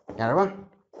ꯌꯥꯔꯕ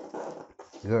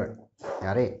ꯒꯨꯗ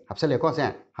ꯌꯥꯔꯦ ꯍꯥꯞꯆꯜꯂꯦꯀꯣ ꯁꯦ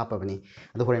ꯍꯥꯞꯄꯕꯅꯤ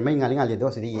ꯑꯗꯣ ꯍꯣꯔꯦꯟ ꯃꯩ ꯉꯥꯜꯂꯤ ꯉꯥꯜꯂꯤ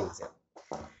ꯑꯗꯣ ꯁꯤꯗ ꯌꯦꯡꯉꯁꯦ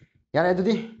ꯌꯥꯔꯦ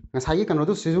ꯑꯗꯨꯗꯤ ꯉꯁꯥꯏꯒꯤ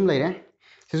ꯀꯩꯅꯣꯗꯨ ꯁꯤꯖꯨꯝ ꯂꯩꯔꯦ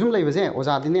ꯁꯤꯖꯨꯝ ꯂꯩꯕꯁꯦ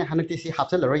ꯑꯣꯖꯥꯗꯤꯅꯦ ꯍꯟꯗꯛꯇꯤ ꯁꯤ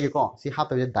ꯍꯥꯞꯆꯜꯂꯔꯣꯏꯒꯦꯀꯣ ꯁꯤ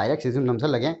ꯍꯥꯞꯇꯕꯁꯦ ꯗꯥꯏꯔꯦꯛ ꯁꯤꯖꯨꯝ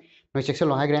ꯅꯝꯁꯜꯂꯒꯦ ꯅꯣꯏ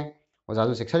ꯆꯦꯛꯁꯜꯂꯣ ꯍꯥꯏꯈ꯭ꯔꯦ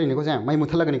ꯑꯣꯖꯥꯁꯨ ꯆꯦꯛꯁꯜꯂꯤꯅꯤꯀꯣ ꯁꯦ ꯃꯩ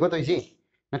ꯃꯨꯠꯊꯠꯂꯒꯅꯤꯀꯣ ꯇꯧꯔꯤꯁꯤ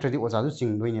ꯅꯠꯇ꯭ꯔꯗꯤ ꯑꯣꯖꯥꯁꯨ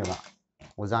ꯆꯤꯡꯗꯣꯏꯅꯦꯕ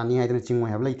ꯑꯣꯖꯥꯅꯤ ꯍꯥꯏꯗꯅ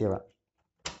ꯆꯤꯡꯉꯣꯏ ꯍꯥꯏꯕ ꯂꯩꯇꯦꯕ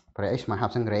ꯐꯔꯦ ꯑꯩ ꯁꯨꯃꯥꯏꯅ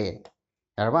ꯍꯥꯞꯆꯟꯈ꯭ꯔꯦ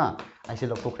ꯌꯥꯔꯕ ꯑꯩꯁꯦ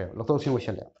ꯂꯧꯊꯣꯛꯈ꯭ꯔꯦꯕ ꯂꯧꯊꯣꯛꯁꯤꯡ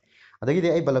ꯑꯣꯏꯁꯜꯂꯦ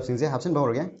ꯑꯗꯒꯤꯗꯤ ꯑꯩ ꯕꯂꯞꯁꯤꯡꯁꯦ ꯍꯥꯞꯆꯤꯟꯕ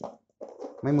ꯍꯧꯔꯒꯦ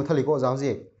ꯃꯩ ꯃꯨꯠꯊꯠꯂꯤꯀꯣ ꯑꯣꯖꯥ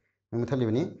ꯍꯧꯖꯤꯛ ꯃꯩ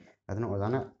ꯃꯨꯠꯊꯠꯂꯤꯕꯅꯤ ꯑꯗꯨꯅ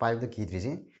ꯑꯣꯖꯥꯅ ꯄꯥꯏꯕꯗ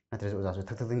ꯀꯤꯗ꯭ꯔꯤꯁꯤ ꯅꯠꯇ꯭ꯔꯁꯨ ꯑꯣꯖꯥꯁꯨ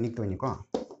ꯊꯛ ꯊꯛ ꯅꯤꯛꯇꯣꯏꯅꯤꯀꯣ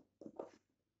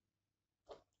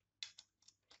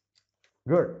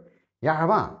ꯒꯨꯗ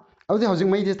ꯌꯥꯔꯕ ꯑꯗꯨꯗꯤ ꯍꯧꯖꯤꯛ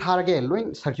ꯃꯩꯁꯦ ꯊꯥꯔꯒꯦ ꯂꯣꯏ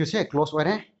ꯁꯔꯀ꯭ꯌꯨꯠꯁꯦ ꯀ꯭ꯂꯣꯖ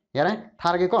ꯑꯣꯏꯔꯦ ꯌꯥꯔꯦ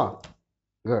ꯊꯥꯔꯒꯦꯀꯣ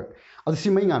ꯒꯨꯗ ꯑꯗꯨ ꯁꯤ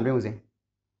ꯃꯩ ꯉꯥꯟꯕ꯭ꯔꯥ ꯍꯧꯖꯤꯛ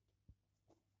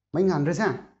ꯃꯩ ꯉꯥꯟꯗ꯭ꯔꯁꯦ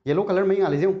ꯌꯦꯜꯂꯣ ꯀꯂꯔ ꯃꯩ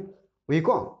ꯉꯥꯜꯂꯤꯁꯦ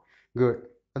ꯎꯏꯀꯣ ꯒꯨꯗ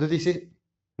ꯑꯗꯨꯗꯤ ꯁꯤ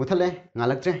ꯃꯨꯠꯊꯠꯂꯦ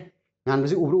ꯉꯥꯜꯂꯛꯇ꯭ꯔꯦ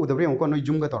ꯉꯥꯟꯕꯁꯤ ꯎꯕ꯭ꯔꯥ ꯎꯗꯕ꯭ꯔꯥ ꯌꯦꯡꯉꯨꯀꯣ ꯅꯣꯏ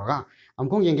ꯖꯨꯝꯒ ꯇꯧꯔꯒ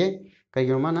ꯑꯃꯨꯛ ꯌꯦꯡꯒꯦ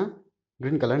ꯀꯩꯒꯤꯅꯣ ꯃꯥꯅ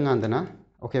ꯒ꯭ꯔꯤꯟ ꯀꯂꯔ ꯉꯥꯟꯗꯅ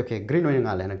ꯑꯣꯀꯦ ꯒ꯭ꯔꯤꯟ ꯑꯣꯏꯅ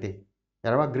ꯉꯥꯜꯂꯦ ꯍꯟꯗꯛꯇꯤ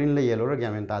ꯌꯥꯔꯕ ꯒ꯭ꯔꯤꯟꯂ ꯌꯦꯜꯂꯣꯔ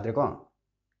ꯒ꯭ꯌꯥꯟ ꯃꯦꯟ ꯇꯥꯗ꯭ꯔꯦꯀꯣ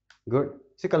ꯒꯨꯗ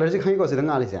ꯁꯤ ꯀꯂꯔꯁꯤ ꯈꯪꯉꯤꯀꯣ ꯁꯤꯗ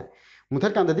ꯉꯥꯜꯂꯤꯁꯦ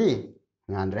ꯃꯨꯠꯊꯠꯀꯥꯟꯗꯗꯤ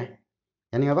ꯉꯥꯟꯗ꯭ꯔꯦ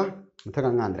ꯌꯥꯅꯤꯡꯉꯕ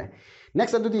ꯃꯨꯠꯊꯠꯀꯥꯟꯗ ꯉꯥꯟꯗ꯭ꯔꯦ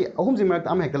ꯅꯦꯛꯁ ꯑꯗꯨꯗꯤ ꯑꯍꯨꯝꯁꯤ ꯃꯔꯛꯇ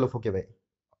ꯑꯃ ꯍꯦꯛꯇ ꯂꯧꯊꯣꯛꯀꯦꯕ ꯑꯩ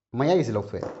ꯃꯌꯥꯏꯒꯤꯁꯤ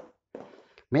ꯂꯧꯊꯣꯛꯑꯦ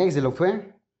ꯃꯌꯥꯏꯒꯤꯁꯤ ꯂꯧꯊꯣꯛꯑꯦ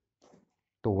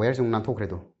ꯇꯣ ꯋꯦꯌꯔꯁꯤ ꯑꯃꯨꯛ ꯅꯥꯟꯊꯣꯛꯈ꯭ꯔꯦ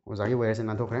ꯇꯣ ꯑꯣꯖꯥꯒꯤ ꯋꯦꯌꯔꯁꯤ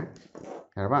ꯅꯥꯟꯊꯣꯛꯈ꯭ꯔꯦ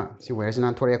ꯌꯥꯔꯕ ꯁꯤ ꯋꯦꯌꯔꯁꯤ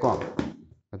ꯅꯥꯟꯊꯣꯔꯛꯑꯦꯀꯣ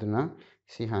ꯑꯗꯨꯅ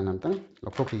ꯁꯤ ꯍꯥꯟꯅ ꯑꯝꯇꯪ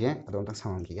ꯂꯧꯊꯣꯛꯈꯤꯒꯦ ꯑꯗꯣ ꯑꯝꯇꯪ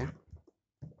ꯁꯝꯍꯟꯈꯤꯒꯦ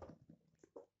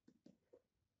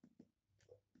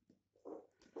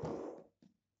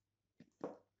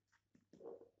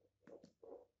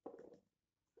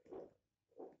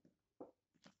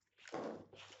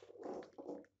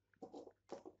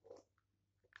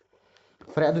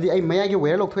ꯐꯔꯦ ꯑꯗꯨꯗꯤ ꯑꯩ ꯃꯌꯥꯏꯒꯤ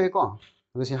ꯋꯦꯌꯔ ꯂꯧꯊꯣꯛꯑꯦꯀꯣ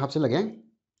ꯑꯗꯨ ꯁꯤ ꯍꯥꯞꯆꯤꯜꯂꯒꯦ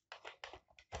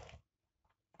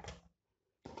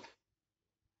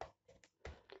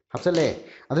ꯍꯥꯞꯆꯜꯂꯦ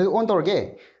ꯑꯗꯨꯗꯤ ꯑꯣꯟ ꯇꯧꯔꯒꯦ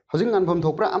ꯍꯧꯖꯤꯛ ꯉꯥꯟꯐꯝ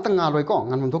ꯊꯣꯛꯄ꯭ꯔꯥ ꯑꯝꯇ ꯉꯥꯜꯂꯣꯏꯀꯣ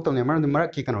ꯉꯥꯟꯐꯝ ꯊꯣꯛꯇꯕꯅꯦ ꯃꯔꯝꯗꯤ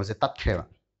ꯃꯔꯛꯀꯤ ꯀꯩꯅꯣꯁꯦ ꯇꯠꯈ꯭ꯔꯦꯕ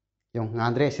ꯌꯦꯡꯉꯨ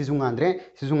ꯉꯥꯟꯗ꯭ꯔꯦ ꯁꯤꯁꯨ ꯉꯥꯟꯗ꯭ꯔꯦ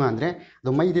ꯁꯤꯁꯨ ꯉꯥꯟꯗ꯭ꯔꯦ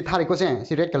ꯑꯗꯣ ꯃꯩꯗꯤ ꯊꯥꯔꯤꯀꯣ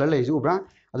ꯁꯤ ꯔꯦꯗ ꯀꯂꯔ ꯂꯩꯔꯤꯁꯤ ꯎꯕ꯭ꯔꯥ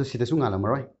ꯑꯗꯨ ꯁꯤꯗꯁꯨ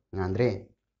ꯉꯥꯜꯂꯝꯃꯔꯣꯏ ꯉꯥꯟꯗ꯭ꯔꯦ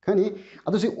ꯈꯪꯅꯤ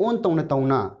ꯑꯗꯨ ꯁꯤ ꯑꯣꯟ ꯇꯧꯅ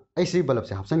ꯇꯧꯅ ꯑꯩ ꯁꯤ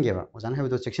ꯕꯂꯞꯁꯦ ꯍꯥꯞꯆꯟꯒꯦꯕ ꯑꯣꯖꯥꯅ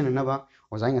ꯍꯥꯏꯕꯗꯣ ꯆꯦꯛꯁꯤꯟꯅꯅꯕ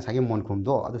ꯑꯣꯖꯥꯒꯤ ꯉꯁꯥꯏꯒꯤ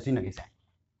ꯃꯣꯟꯈꯨꯝꯗꯣ ꯑꯗꯨ ꯁꯤꯖꯤꯟꯅꯒꯦꯁꯦ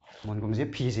ꯃꯣꯟꯈꯨꯝꯁꯤ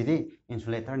ꯐꯤꯁꯤꯗꯤ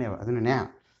ꯏꯟꯁꯨꯂꯦꯇꯔꯅꯦꯕ ꯑꯗꯨꯅꯅꯦ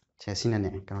ꯁꯤꯅꯅꯦ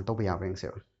ꯀꯩꯅꯣ ꯇꯧꯕ ꯌꯥꯕ꯭ꯔꯥ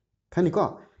ꯌꯦꯡꯁꯦꯕ ꯈꯪꯅꯤꯀꯣ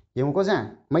ꯌꯦꯡꯉꯨꯀꯣ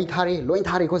ꯃꯩ ꯊꯥꯔꯤ ꯂꯣꯏ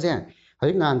ꯊꯥꯔꯤꯀꯣ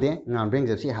ꯍꯧꯖꯤꯛ ꯉꯥꯟꯗꯦ ꯉꯥꯟꯕ꯭ꯔꯥ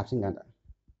ꯌꯦꯡꯁꯦ ꯁꯤ ꯍꯥꯞꯆꯤꯟꯀꯥꯟꯗ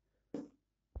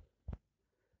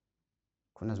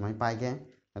ꯈꯨꯠꯅ ꯁꯨꯃꯥꯏꯅ ꯄꯥꯏꯒꯦ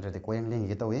ꯅꯠꯇ꯭ꯔꯗꯤ ꯀꯣꯌꯦꯡ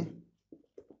ꯂꯦꯡꯒꯦ ꯇꯧꯏ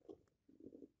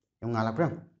ꯌꯦꯡꯉꯨ ꯉꯥꯜꯂꯛꯄ꯭ꯔꯥ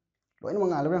ꯂꯣꯏꯅꯃꯛ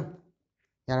ꯉꯥꯜꯂꯕ꯭ꯔꯥ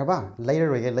ꯌꯥꯔꯕ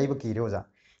ꯂꯩꯔꯔꯣꯏꯒꯦ ꯂꯩꯕ ꯀꯤꯔꯦ ꯑꯣꯖꯥ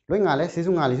ꯂꯣꯏ ꯉꯥꯜꯂꯦ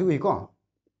ꯁꯤꯁꯨ ꯉꯥꯜꯂꯤꯁꯨ ꯎꯏꯀꯣ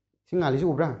ꯁꯤ ꯉꯥꯜꯂꯤꯁꯨ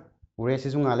ꯎꯕ꯭ꯔꯥ ꯎꯔꯦ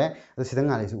ꯁꯤꯁꯨ ꯉꯥꯜꯂꯦ ꯑꯗꯣ ꯁꯤꯗ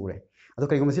ꯉꯥꯜꯂꯤꯁꯨ ꯎꯔꯦ ꯑꯗꯣ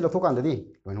ꯀꯔꯤꯒꯨꯝꯕ ꯁꯤ ꯂꯧꯊꯣꯛꯀꯥꯟꯗꯗꯤ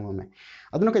ꯂꯣꯏꯅ ꯉꯝꯃꯦ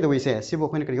ꯑꯗꯨꯅ ꯀꯩꯗꯧꯏꯁꯦ ꯁꯤꯕꯨ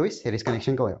ꯑꯩꯈꯣꯏꯅ ꯀꯔꯤ ꯀꯧꯏ series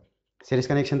connection ꯀꯧꯋꯦꯕ series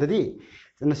ꯀꯅꯦꯛꯁꯟꯗꯗꯤ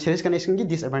series ꯀꯅꯦꯛꯁꯟꯒꯤ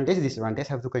disadvantage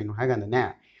ꯍꯥꯏꯕꯗꯨ ꯀꯩꯅꯣ ꯍꯥꯏ ꯀꯥꯟꯗꯅꯦ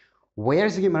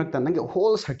ꯋꯦꯌꯔꯁꯤꯒꯤ ꯃꯔꯛꯇ ꯅꯪꯒꯤ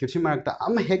ꯍꯣꯜ ꯁꯔꯀ꯭ꯌꯨꯠꯁꯤ ꯃꯔꯛꯇ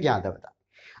ꯑꯃ ꯍꯦꯛ ꯌꯥꯗꯕꯗ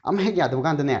ꯑꯃ ꯍꯦꯛ ꯌꯥꯗꯕ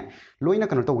ꯀꯥꯟꯗꯅꯦ ꯂꯣꯏꯅ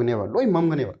ꯀꯩꯅꯣ ꯇꯧꯒꯅꯦꯕ ꯂꯣꯏ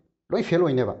ꯃꯝꯒꯅꯦꯕ ꯂꯣꯏ ꯐꯦꯜ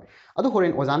ꯑꯣꯏꯅꯦꯕ ꯑꯗꯨ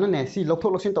ꯍꯣꯔꯦꯟ ꯑꯣꯖꯥꯅꯅꯦ ꯁꯤ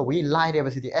ꯂꯧꯊꯣꯛ ꯂꯧꯁꯤꯟ ꯇꯧꯕꯒꯤ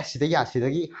ꯂꯥꯏꯔꯦꯕ ꯁꯤꯗꯤ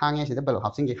ꯁꯤꯗꯒꯤ ꯍꯥꯡꯉꯦ ꯁꯤꯗ ꯕꯜꯕ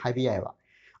ꯍꯥꯞꯆꯤꯟꯒꯦ ꯍꯥꯏꯕ ꯌꯥꯏꯑꯕ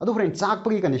ꯑꯗꯨ ꯍꯣꯔꯦꯟ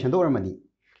ꯆꯥꯛꯄꯒꯤ ꯀꯟꯗꯤꯁꯟꯗꯣ ꯑꯣꯏꯔꯝꯃꯗꯤ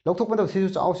ꯂꯧꯊꯣꯛꯄ ꯃꯇꯝꯗ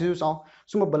ꯁꯤꯁꯨ ꯆꯥꯎ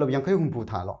ꯁꯨꯝꯕ ꯕꯜꯕ 50 60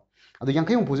 ꯊꯥꯜꯂꯣ ꯑꯗꯣ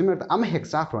 50 60ꯁꯤ ꯃꯔꯛꯇ ꯑꯃ ꯍꯦꯛ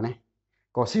ꯆꯥꯛꯈ꯭ꯔꯣꯅꯦ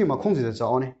ꯀꯣ ꯁꯤꯒꯤ ꯃꯈꯣꯡꯁꯤꯗ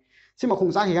ꯆꯥꯎꯑꯣꯅꯦ ꯁꯤ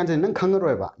ꯃꯈꯣꯡ ꯆꯥꯈꯤ ꯀꯥꯟꯁꯤꯗ ꯅꯪ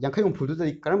ꯈꯪꯉꯔꯣꯏꯕ 50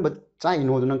 60ꯗꯨꯗꯗꯤ ꯀꯔꯝꯕ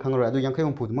ꯆꯥꯛꯏꯅꯣꯗꯣ ꯅꯪ ꯈꯪꯉꯔꯣꯏ ꯑꯗꯨ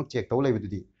 50 60ꯗꯨꯃꯛ ꯆꯦꯛ ꯇꯧ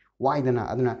ꯂꯩꯕꯗꯨꯗꯤ ꯋꯥꯏꯗꯅ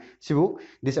ꯑꯗꯨꯅ ꯁꯤꯕꯨ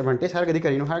ꯗꯤꯁꯑꯦꯗꯚꯥꯟꯇꯦꯖ ꯍꯥꯏꯔꯒꯗꯤ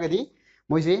ꯀꯔꯤꯅꯣ ꯍꯥꯏꯔꯒꯗꯤ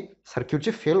ꯃꯣꯏꯁꯤ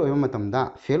ꯁꯔꯀ꯭ꯌꯨꯠꯁꯤ ꯐꯦꯜ ꯑꯣꯏꯕ ꯃꯇꯝꯗ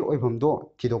ꯐꯦꯜ ꯑꯣꯏꯐꯝꯗꯣ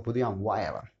ꯊꯤꯗꯣꯛꯄꯗꯣ ꯌꯥꯝ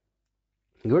ꯋꯥꯏꯑꯦꯕ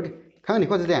ꯒꯨꯗ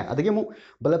ꯈꯪꯉꯅꯤꯀꯣ ꯑꯗꯨꯗꯤ ꯑꯗꯒꯤ ꯑꯃꯨꯛ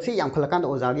ꯕꯜꯕꯁꯤ ꯌꯥꯝꯈꯠꯂꯀꯥꯟꯗ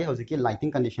ꯑꯣꯖꯥꯒꯤ ꯍꯧꯖꯤꯛꯀꯤ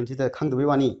ꯂꯥꯏꯇꯤꯡ ꯀꯟꯗꯤꯁꯟꯁꯤꯗ ꯈꯪꯗꯕꯩ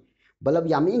ꯋꯥꯅꯤ ꯕꯜꯕ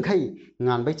ꯌꯥꯝꯃꯤꯈꯩ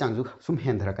ꯉꯥꯟꯕꯩ ꯆꯥꯡꯁꯨ ꯁꯨꯝ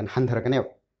ꯍꯟꯊꯔꯛꯀꯅꯦꯕ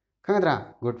ꯈꯪꯒꯗ꯭ꯔꯥ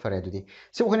ꯒꯨꯗ ꯐꯔꯦ ꯑꯗꯨꯗꯤ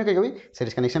ꯁꯤꯕꯨ ꯑꯩꯈꯣꯏꯅ ꯀꯩ ꯀꯧꯏ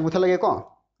ꯁꯦꯔꯤꯁ ꯀꯅꯦꯛꯁꯟ ꯃꯨꯠꯊꯠꯂꯒꯦꯀꯣ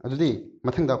ꯑꯗꯨꯗꯤ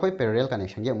ꯃꯊꯪꯗ ꯑꯩꯈꯣꯏ ꯄꯦꯔꯥꯂꯦꯜ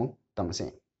ꯀꯅꯦꯛꯁꯟꯒꯤ ꯑꯃꯨꯛ ꯇꯝꯃꯁꯦ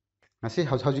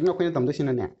ꯍꯧꯖꯤꯛꯅ ꯑꯩꯈꯣꯏꯅ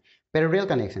ꯇꯝꯗꯣꯏꯁꯤꯅꯅꯦ ꯄꯦꯔꯥꯂꯦꯜ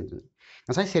ꯀꯅꯦꯛꯁꯟꯗꯨꯅꯤ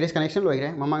ꯉꯁꯥꯏ ꯁꯦꯔꯤꯁ ꯀꯅꯦꯛꯁꯟ ꯂꯣꯏꯈ꯭ꯔꯦ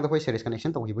ꯃꯃꯥꯡꯗ ꯑꯩꯈꯣꯏ ꯁꯦꯔꯤꯁ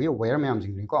ꯀꯅꯦꯛꯁꯟ ꯇꯧꯈꯤꯕꯒꯤ ꯋꯦꯌꯔ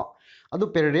ꯃꯌꯥꯝꯁꯤꯡꯗꯨꯅꯤꯀꯣ ꯑꯗꯨ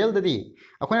ꯄꯦꯔꯥꯂꯦꯜꯗꯗꯤ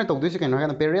ꯑꯩꯈꯣꯏꯅ ꯇꯧꯗꯣꯏꯁꯤ ꯀꯩꯅꯣ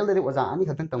ꯍꯥꯏꯀꯥꯟꯗ ꯄꯦꯔꯥꯂꯦꯜꯗꯗꯤ ꯑꯣꯖꯥ ꯑꯅꯤ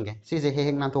ꯈꯛꯇꯪ ꯇꯝꯒꯦ ꯁꯤꯁꯦ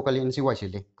ꯍꯦꯛ ꯅꯥꯟꯊꯣꯛꯀꯜꯂꯤ ꯁꯤ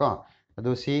ꯋꯥꯏꯁꯤꯜꯂꯤ ꯀꯣ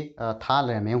ꯑꯗꯨ ꯁꯤ ꯊꯥ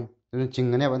ꯂꯩꯔꯝꯃꯦ ꯑꯗꯨꯅ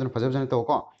ꯆꯤꯡꯒꯅꯦꯕ ꯑꯗꯨꯅ ꯐꯖ ꯐꯖꯅ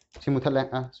ꯇꯧꯀꯣ ꯁꯤ ꯃꯨꯠꯊꯠꯂꯦ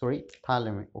ꯁꯣꯔꯤ ꯊꯥ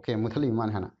ꯂꯩꯔꯝꯃꯦ ꯑꯣꯀꯦ ꯃꯨꯠꯊꯠꯂꯤ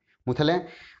ꯃꯥꯅ ꯍꯥꯟꯅ ꯃꯨꯠꯊꯠꯂꯦ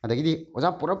ꯑꯗꯒꯤꯗꯤ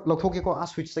ꯑꯣꯖꯥ ꯄꯨꯔꯞ ꯂꯧꯊꯣꯛꯀꯦꯀꯣ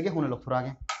ꯁ꯭ꯋꯤꯠꯆꯇꯒꯤ ꯍꯧꯅ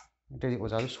ꯂꯧꯊꯣꯔꯛꯑꯒꯦ ꯅꯠꯇ꯭ꯔꯗꯤ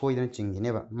ꯑꯣꯖꯥꯁꯨ ꯁꯣꯏꯗꯅ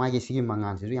ꯆꯤꯡꯈꯤꯅꯦꯕ ꯃꯥꯒꯤ ꯁꯤꯒꯤ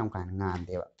ꯃꯉꯥꯟꯁꯤꯁꯨ ꯌꯥꯝ ꯀꯥ ꯍꯦꯟꯅ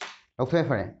ꯉꯥꯟꯗꯦꯕ ꯂꯧꯊꯣꯛꯑꯦ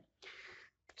ꯐꯔꯦ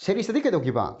ꯁꯦꯔꯤꯁꯇꯗꯤ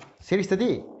ꯀꯩꯗꯧꯈꯤꯕ ꯁꯦꯔꯤꯁꯇꯗꯤ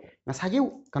ꯉꯁꯥꯏꯒꯤ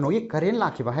ꯀꯩꯅꯣꯒꯤ ꯀꯔꯦꯟ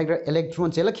ꯂꯥꯛꯈꯤꯕ ꯍꯥꯏꯒ꯭ꯔꯥ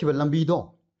ꯏꯂꯦꯛꯇ꯭ꯔꯣꯟ ꯆꯦꯜꯂꯛꯈꯤꯕ ꯂꯝꯕꯤꯗꯣ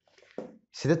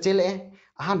ꯁꯤꯗ ꯆꯦꯜꯂꯛꯑꯦ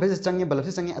ꯑꯍꯥꯟꯕꯁꯤꯗ ꯆꯪꯉꯦ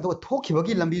ꯕꯜꯕꯁꯤ ꯆꯪꯉꯦ ꯑꯗꯨꯒ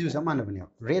ꯊꯣꯛꯈꯤꯕꯒꯤ ꯂꯝꯕꯤꯁꯨ ꯆꯞ ꯃꯥꯟꯅꯕꯅꯦꯕ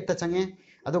ꯔꯦꯗꯇ ꯆꯪꯉꯦ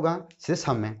ꯑꯗꯨꯒ ꯁꯤꯗ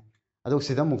ꯁꯝꯃꯦ ꯑꯗꯨꯒ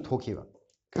ꯁꯤꯗ ꯑꯃꯨꯛ ꯊꯣꯛꯈꯤꯕ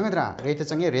ꯈꯪꯒꯗ꯭ꯔꯥ ꯔꯦꯗꯇ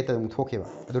ꯆꯪꯉꯦ ꯔꯦꯗꯇ ꯑꯃꯨꯛ ꯊꯣꯛꯈꯤꯕ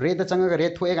ꯑꯗꯨ ꯔꯦꯗꯇ ꯆꯪꯉꯒ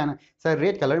ꯔꯦꯗ ꯊꯣꯛꯑꯦ ꯀꯥꯏꯅ ꯁꯥꯔ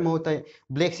ꯔꯦꯗ ꯀꯂꯔ ꯃꯍꯨꯠꯇ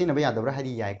ꯕ꯭ꯂꯦꯛ ꯁꯤꯖꯤꯟꯅꯕ ꯌꯥꯗꯕ꯭ꯔꯥ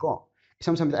ꯍꯥꯏꯗꯤ ꯌꯥꯏꯀꯣ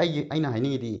ꯏꯁꯝ ꯁꯝꯅ ꯑꯩꯅ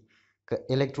ꯍꯥꯏꯅꯤꯡꯉꯤꯗꯤ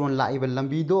electron laiba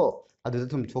lambi do adu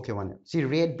thum thoke wane si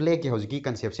red black ki hojiki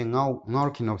concept se ngau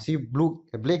khino si blue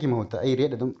black ki mahota ai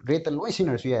red adum red ta loi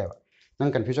sinar su ya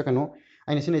nang confusion kanu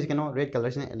aina sinai kanu red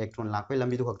color sine electron lakpai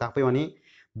lambi du hokta pai wani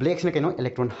black sine kanu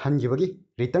electron hangi bagi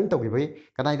return to gi bagi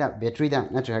kadai da battery da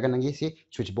natra ga nangi si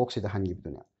switch box da hangi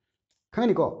bidune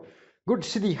khani ko good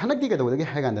city hanak di ga do gi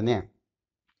ha ga ne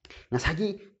ngasagi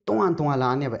tongan tongan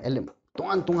la ne ba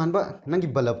tongan ba nangi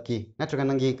bulb ki natra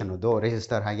nangi kanu do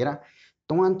resistor ha gira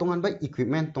tongan ba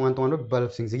equipment tongan ba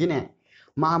bulb sing sigi ne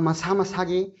masa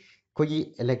masagi kogi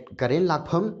current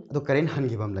lakpham ado current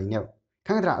hangibam laine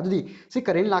khangra adudi si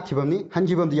current lakhibam ni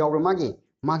hangibam di yawra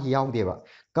magi yawde ba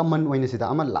common oina sida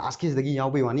ama last case dagi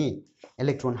yawbai wani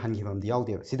electron hangibam di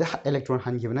yawde sida electron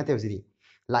hangibam na te sidi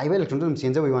laiba electron dum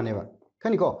change bai wani ba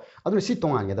khani ko adu si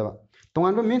tongan ga da ba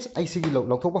tongan ba means ai sigi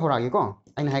lokthok ba horagi ko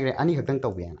aina haigre ani khaktang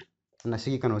tawbe na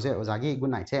sigi kano se ojagi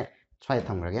good night se swai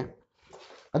thamgrage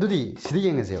adudi sidi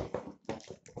yengase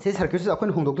se circuit su akhon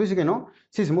hongdok tu si keno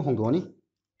si simu hongdoni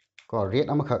ko red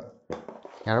ama khak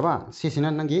yaraba si sina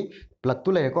nangi plug tu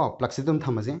le ko plug si dum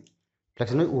thamaje plug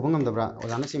si noi ubang ngam dabra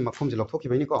ojana si makhum je lokthok ki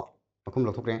baini ko makhum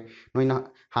lokthok re noi na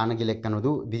hana gi lek kano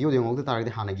du video de ngol du tar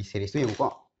de hana gi series tu yeng ko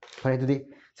pare dudi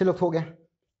si lokthok ge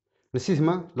si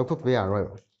sima lokthok be yaroi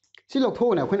si lokthok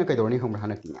na akhoi na kai dorni khom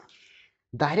hana ki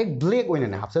direct black oina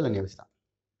na hapsal ne bista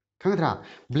khangtra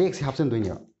black si hapsan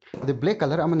doini the black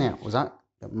color amane oja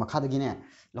makha dagi ne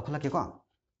lokhala ke ko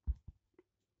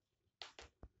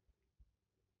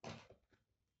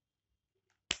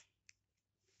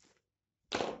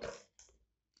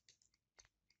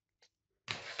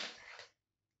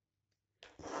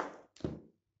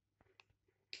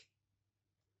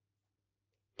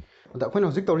da akhoi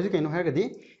hojik tawri kaino hargadi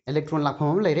electron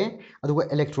lakpham leire aduga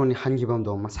electron ni hangibam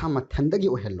do masa ma thandagi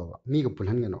ohello mi ga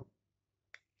pulhan gano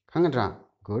khangadra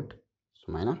good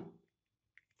sumaina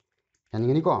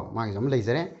yani ko ma ga jam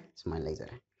leizare sumaina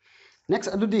leizare next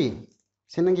adudi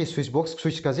senangi switch box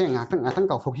switch ka je ngatang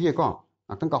ka phokhi ko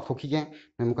ngatang ka phokhi ge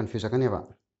memu confuse ka ne ba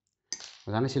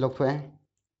jana silok thoe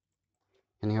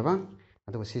yani ba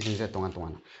aduga si jingje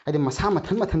tongan adi masa ma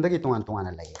thandagi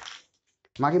tongan lai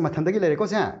magi mathandagi leire ko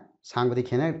se सांगबदी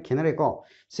खेनरे को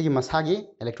सिगी मसागी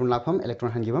electron लाफम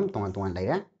electron हंगिबम तोंगान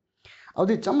लाइरे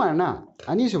अदि चमारना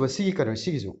अनि सुब सिगी करो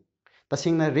सिगिजु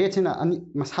तसिंगना red सिना अनि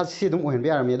मसा सि दुम ओहन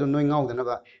बेयार मे दु नोय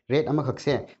गाउदनबा रेड अमा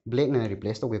खक्से ब्लैक ना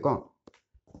रिप्लेस तोगे को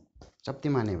चप्ति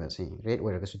माने बसि रेड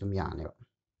ओरगा सु दुम याने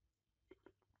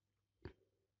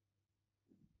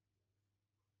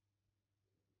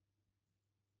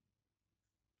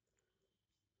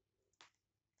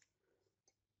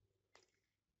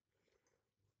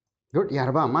गुड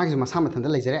यारबा मागी मसा मथन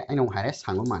लेजरे आइनो हारे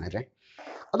सांगो मानरे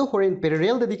अदो होरेन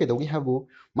पेरेल ददि केदोगी हाबु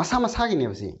मसा मसागी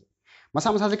नेबसि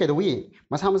मसा जे केदोगी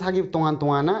मसा मसागी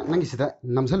तोंगाना नंगी सिदा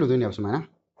नमझलु दुने बसमाना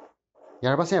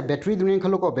यारबा से बैटरी दुने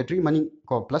खलो को बैटरी मनी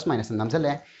को प्लस माइनस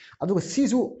नमझले अदो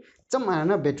सिजु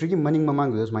चमाना बैटरी की मनिंग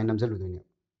ममांग दस माइन नमझलु दुने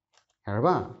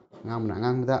यारबा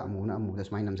ngamda amuna amu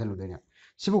das mai namsan ludonya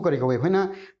sibu kari ko hoina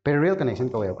parallel connection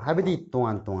ko habidi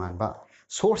tongan ba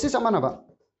sources amana ba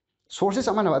sources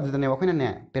amana adu ne wakhina ne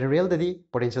parallel dadi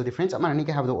potential difference amana ni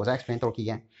ke habdo oja explain tor ki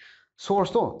ge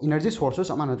source to energy sources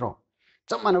amana dro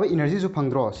chamana ba energy ju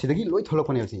phangdro sidagi loi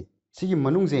tholok ne si sigi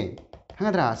manung je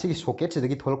hangadra sigi socket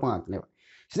sidagi tholok pa ne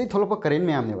sidagi tholok pa current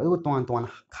me amne adu tongan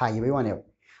khai bai wane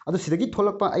adu sidagi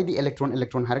tholok pa id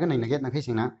electron harga nai nage na khai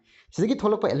singna sidagi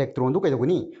tholok pa electron du kai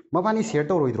doguni mabani share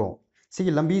to roidro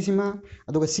sigi lambi sima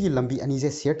adu sigi lambi ani je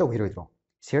share to hiroidro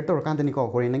share to kan ni ko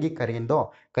hore nagi current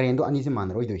do ani je man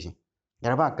roidoisi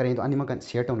यारबा करें तो अनिमक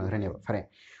share तौन हरने फरे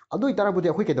अदु इतारा बुदे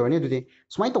अखोय के दरने दुदे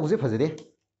सुमाय तौजे फजदे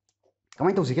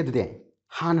कमाय तौजे के दुदे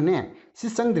हानने सि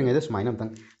संगद्रिङे दे सुमाय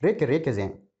नमतंग रेड के जे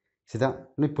सिदा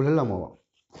नुय पुललमो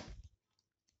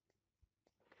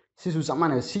सिसु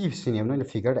समाने सि सिने नुय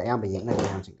फिगर दा याम येंगना दे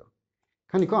याम सिंगो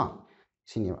खनि को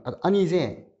सिने अनि जे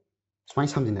सुमाय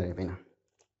समजिनरे बेना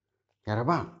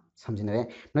यारबा समजिनरे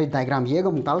नुय डायग्राम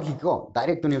येगो मुताल की को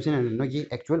डायरेक्ट तो नेबसिन नुय की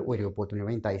एक्चुअल ओरियो पोतुने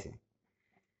बाइन ताइसे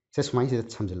से सुमाय से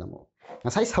समझलमो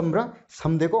ngasai sambra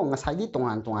samdeko ngasai di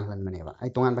tongan lan maneba ai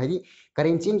tongan bhai di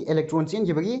current change electron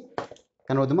change bagi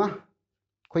kano duma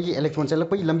khoi gi electron chala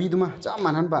pai lambi duma cha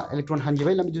manan ba electron han gi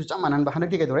bai lambi du cha manan ba hanak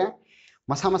di ke dore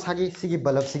masa gi sigi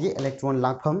bulb sigi electron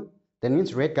lakpham that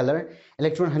means red color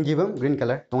electron han gi bam green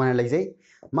color tongan lai jai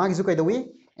ma gi su kai dawi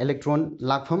electron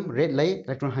lakpham red lai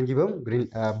electron han gi bam green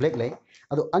black lai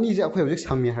ado ani je akhoi hojik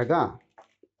sammi harga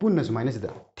punna sumaina sida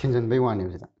thinjan bai wane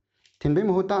sida थिनबै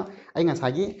मुहुता ai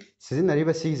ngasagi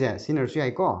सिजनरिबा सिजे सिनरसु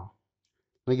आइको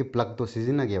नोगी plug तो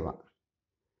सिजनगेबा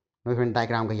नोय friend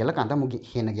diagram का यला कांता मुगी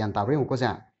हेन ज्ञान ताब्रे मुको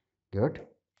जा good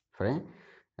friend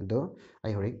दो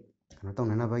आई होरि kano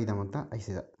tawnanabagidamagta ai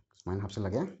sida sumaina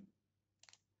hapchilage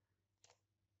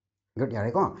good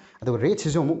yare ko adu rate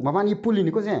sisu mu mabani puli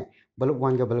ni ko je bulb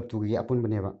 1 ga bulb 2 gi apun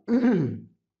baneba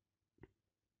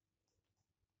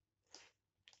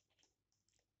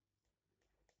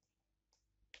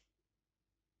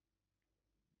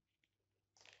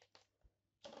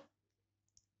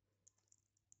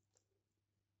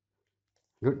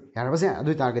good yare base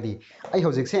adu targadi ai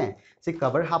hojik se si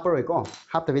cover haparoi ko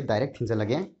haptabi direct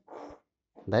thinjalage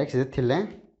direct sida thille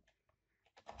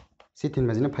si thin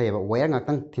majina phaiba wire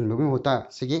ngakang thin bugi hota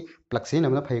sigi plug se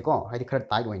namna phai ko haidi khara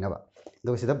tight hoina ba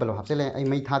do sida bulb hapsele ai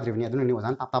mai thadribni aduna ni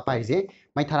ozan tap tap pai je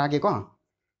mai tharage ko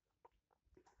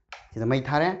sida mai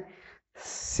thare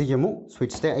sigi mu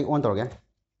switch te ai on torge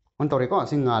on tore ko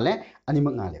si ngale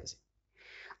animak ngale base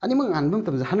animak nganbum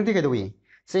tab hanti kai dowi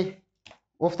si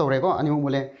off tore ko animak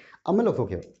mule amal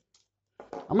lokthokyo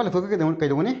amal lokthok kai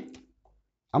doni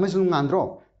ama su ngandro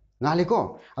ngale ko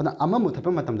ada ama mu thapa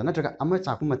matam da natraga ama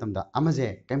chapu matam da ama je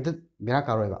kaimta bera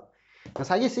karoiba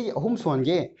ngasai si ahum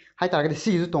songe hai targa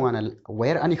si ju tongana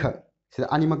wire ani kha sida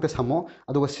animak ta samo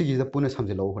aduga si gi da puna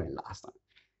samje lo hore last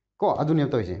ko adu ne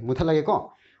toise muthalage ko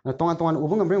tongan tongan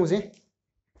ubung ngambre musi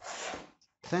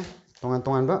se tongan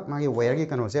tongan ba magi wire gi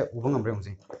kano se ubung ngambre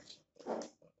musi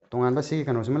tongan ba sigi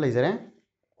kano sima leijare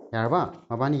yarba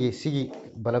mabani gi sigi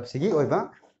bulb sigi oiba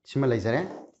sima leijare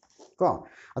ko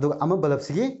aduga ama bulb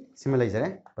sigi sima leijare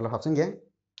bulb hapsinge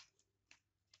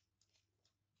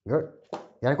good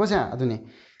yare ko se aduni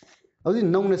adu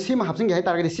nongna sima hapsinge hai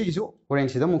targa sigi su horen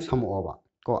sida muk samo oba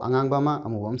ko angang ba ma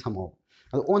amu bam samo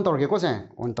adu on torge ko se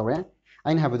on tore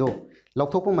ain habdo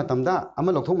lokthokpa matamda ama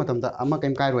lokthok matamda ama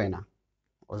kaim kai roena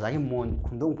ozagi mon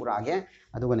khundung purage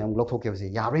aduga ne lokthok ke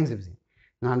yabreng se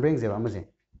ngan breng se ama se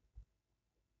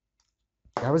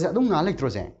yabse adum nga lectro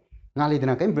se nga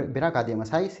lidina kaim bera ka de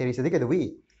masai series de ke dewi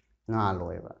nga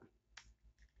loeba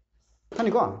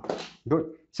thani ko good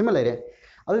sima lere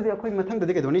adu de akhoi mathang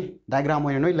de ke doni diagram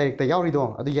oina noi like ta yauri do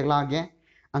adu yekla ge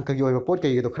anka gi oiba pot ke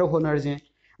gi do khara honar je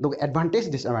do advantage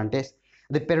disadvantage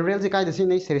the parallel je kai de sin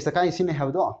nei series kai sin nei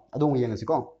have do adu ngi yang si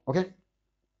ko okay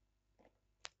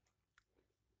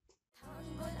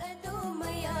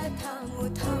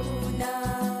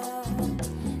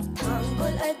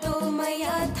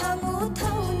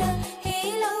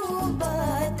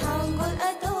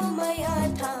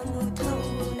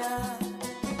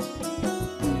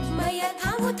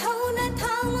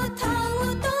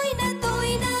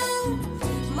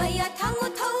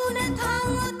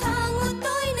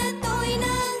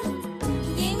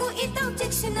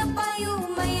Payu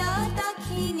maya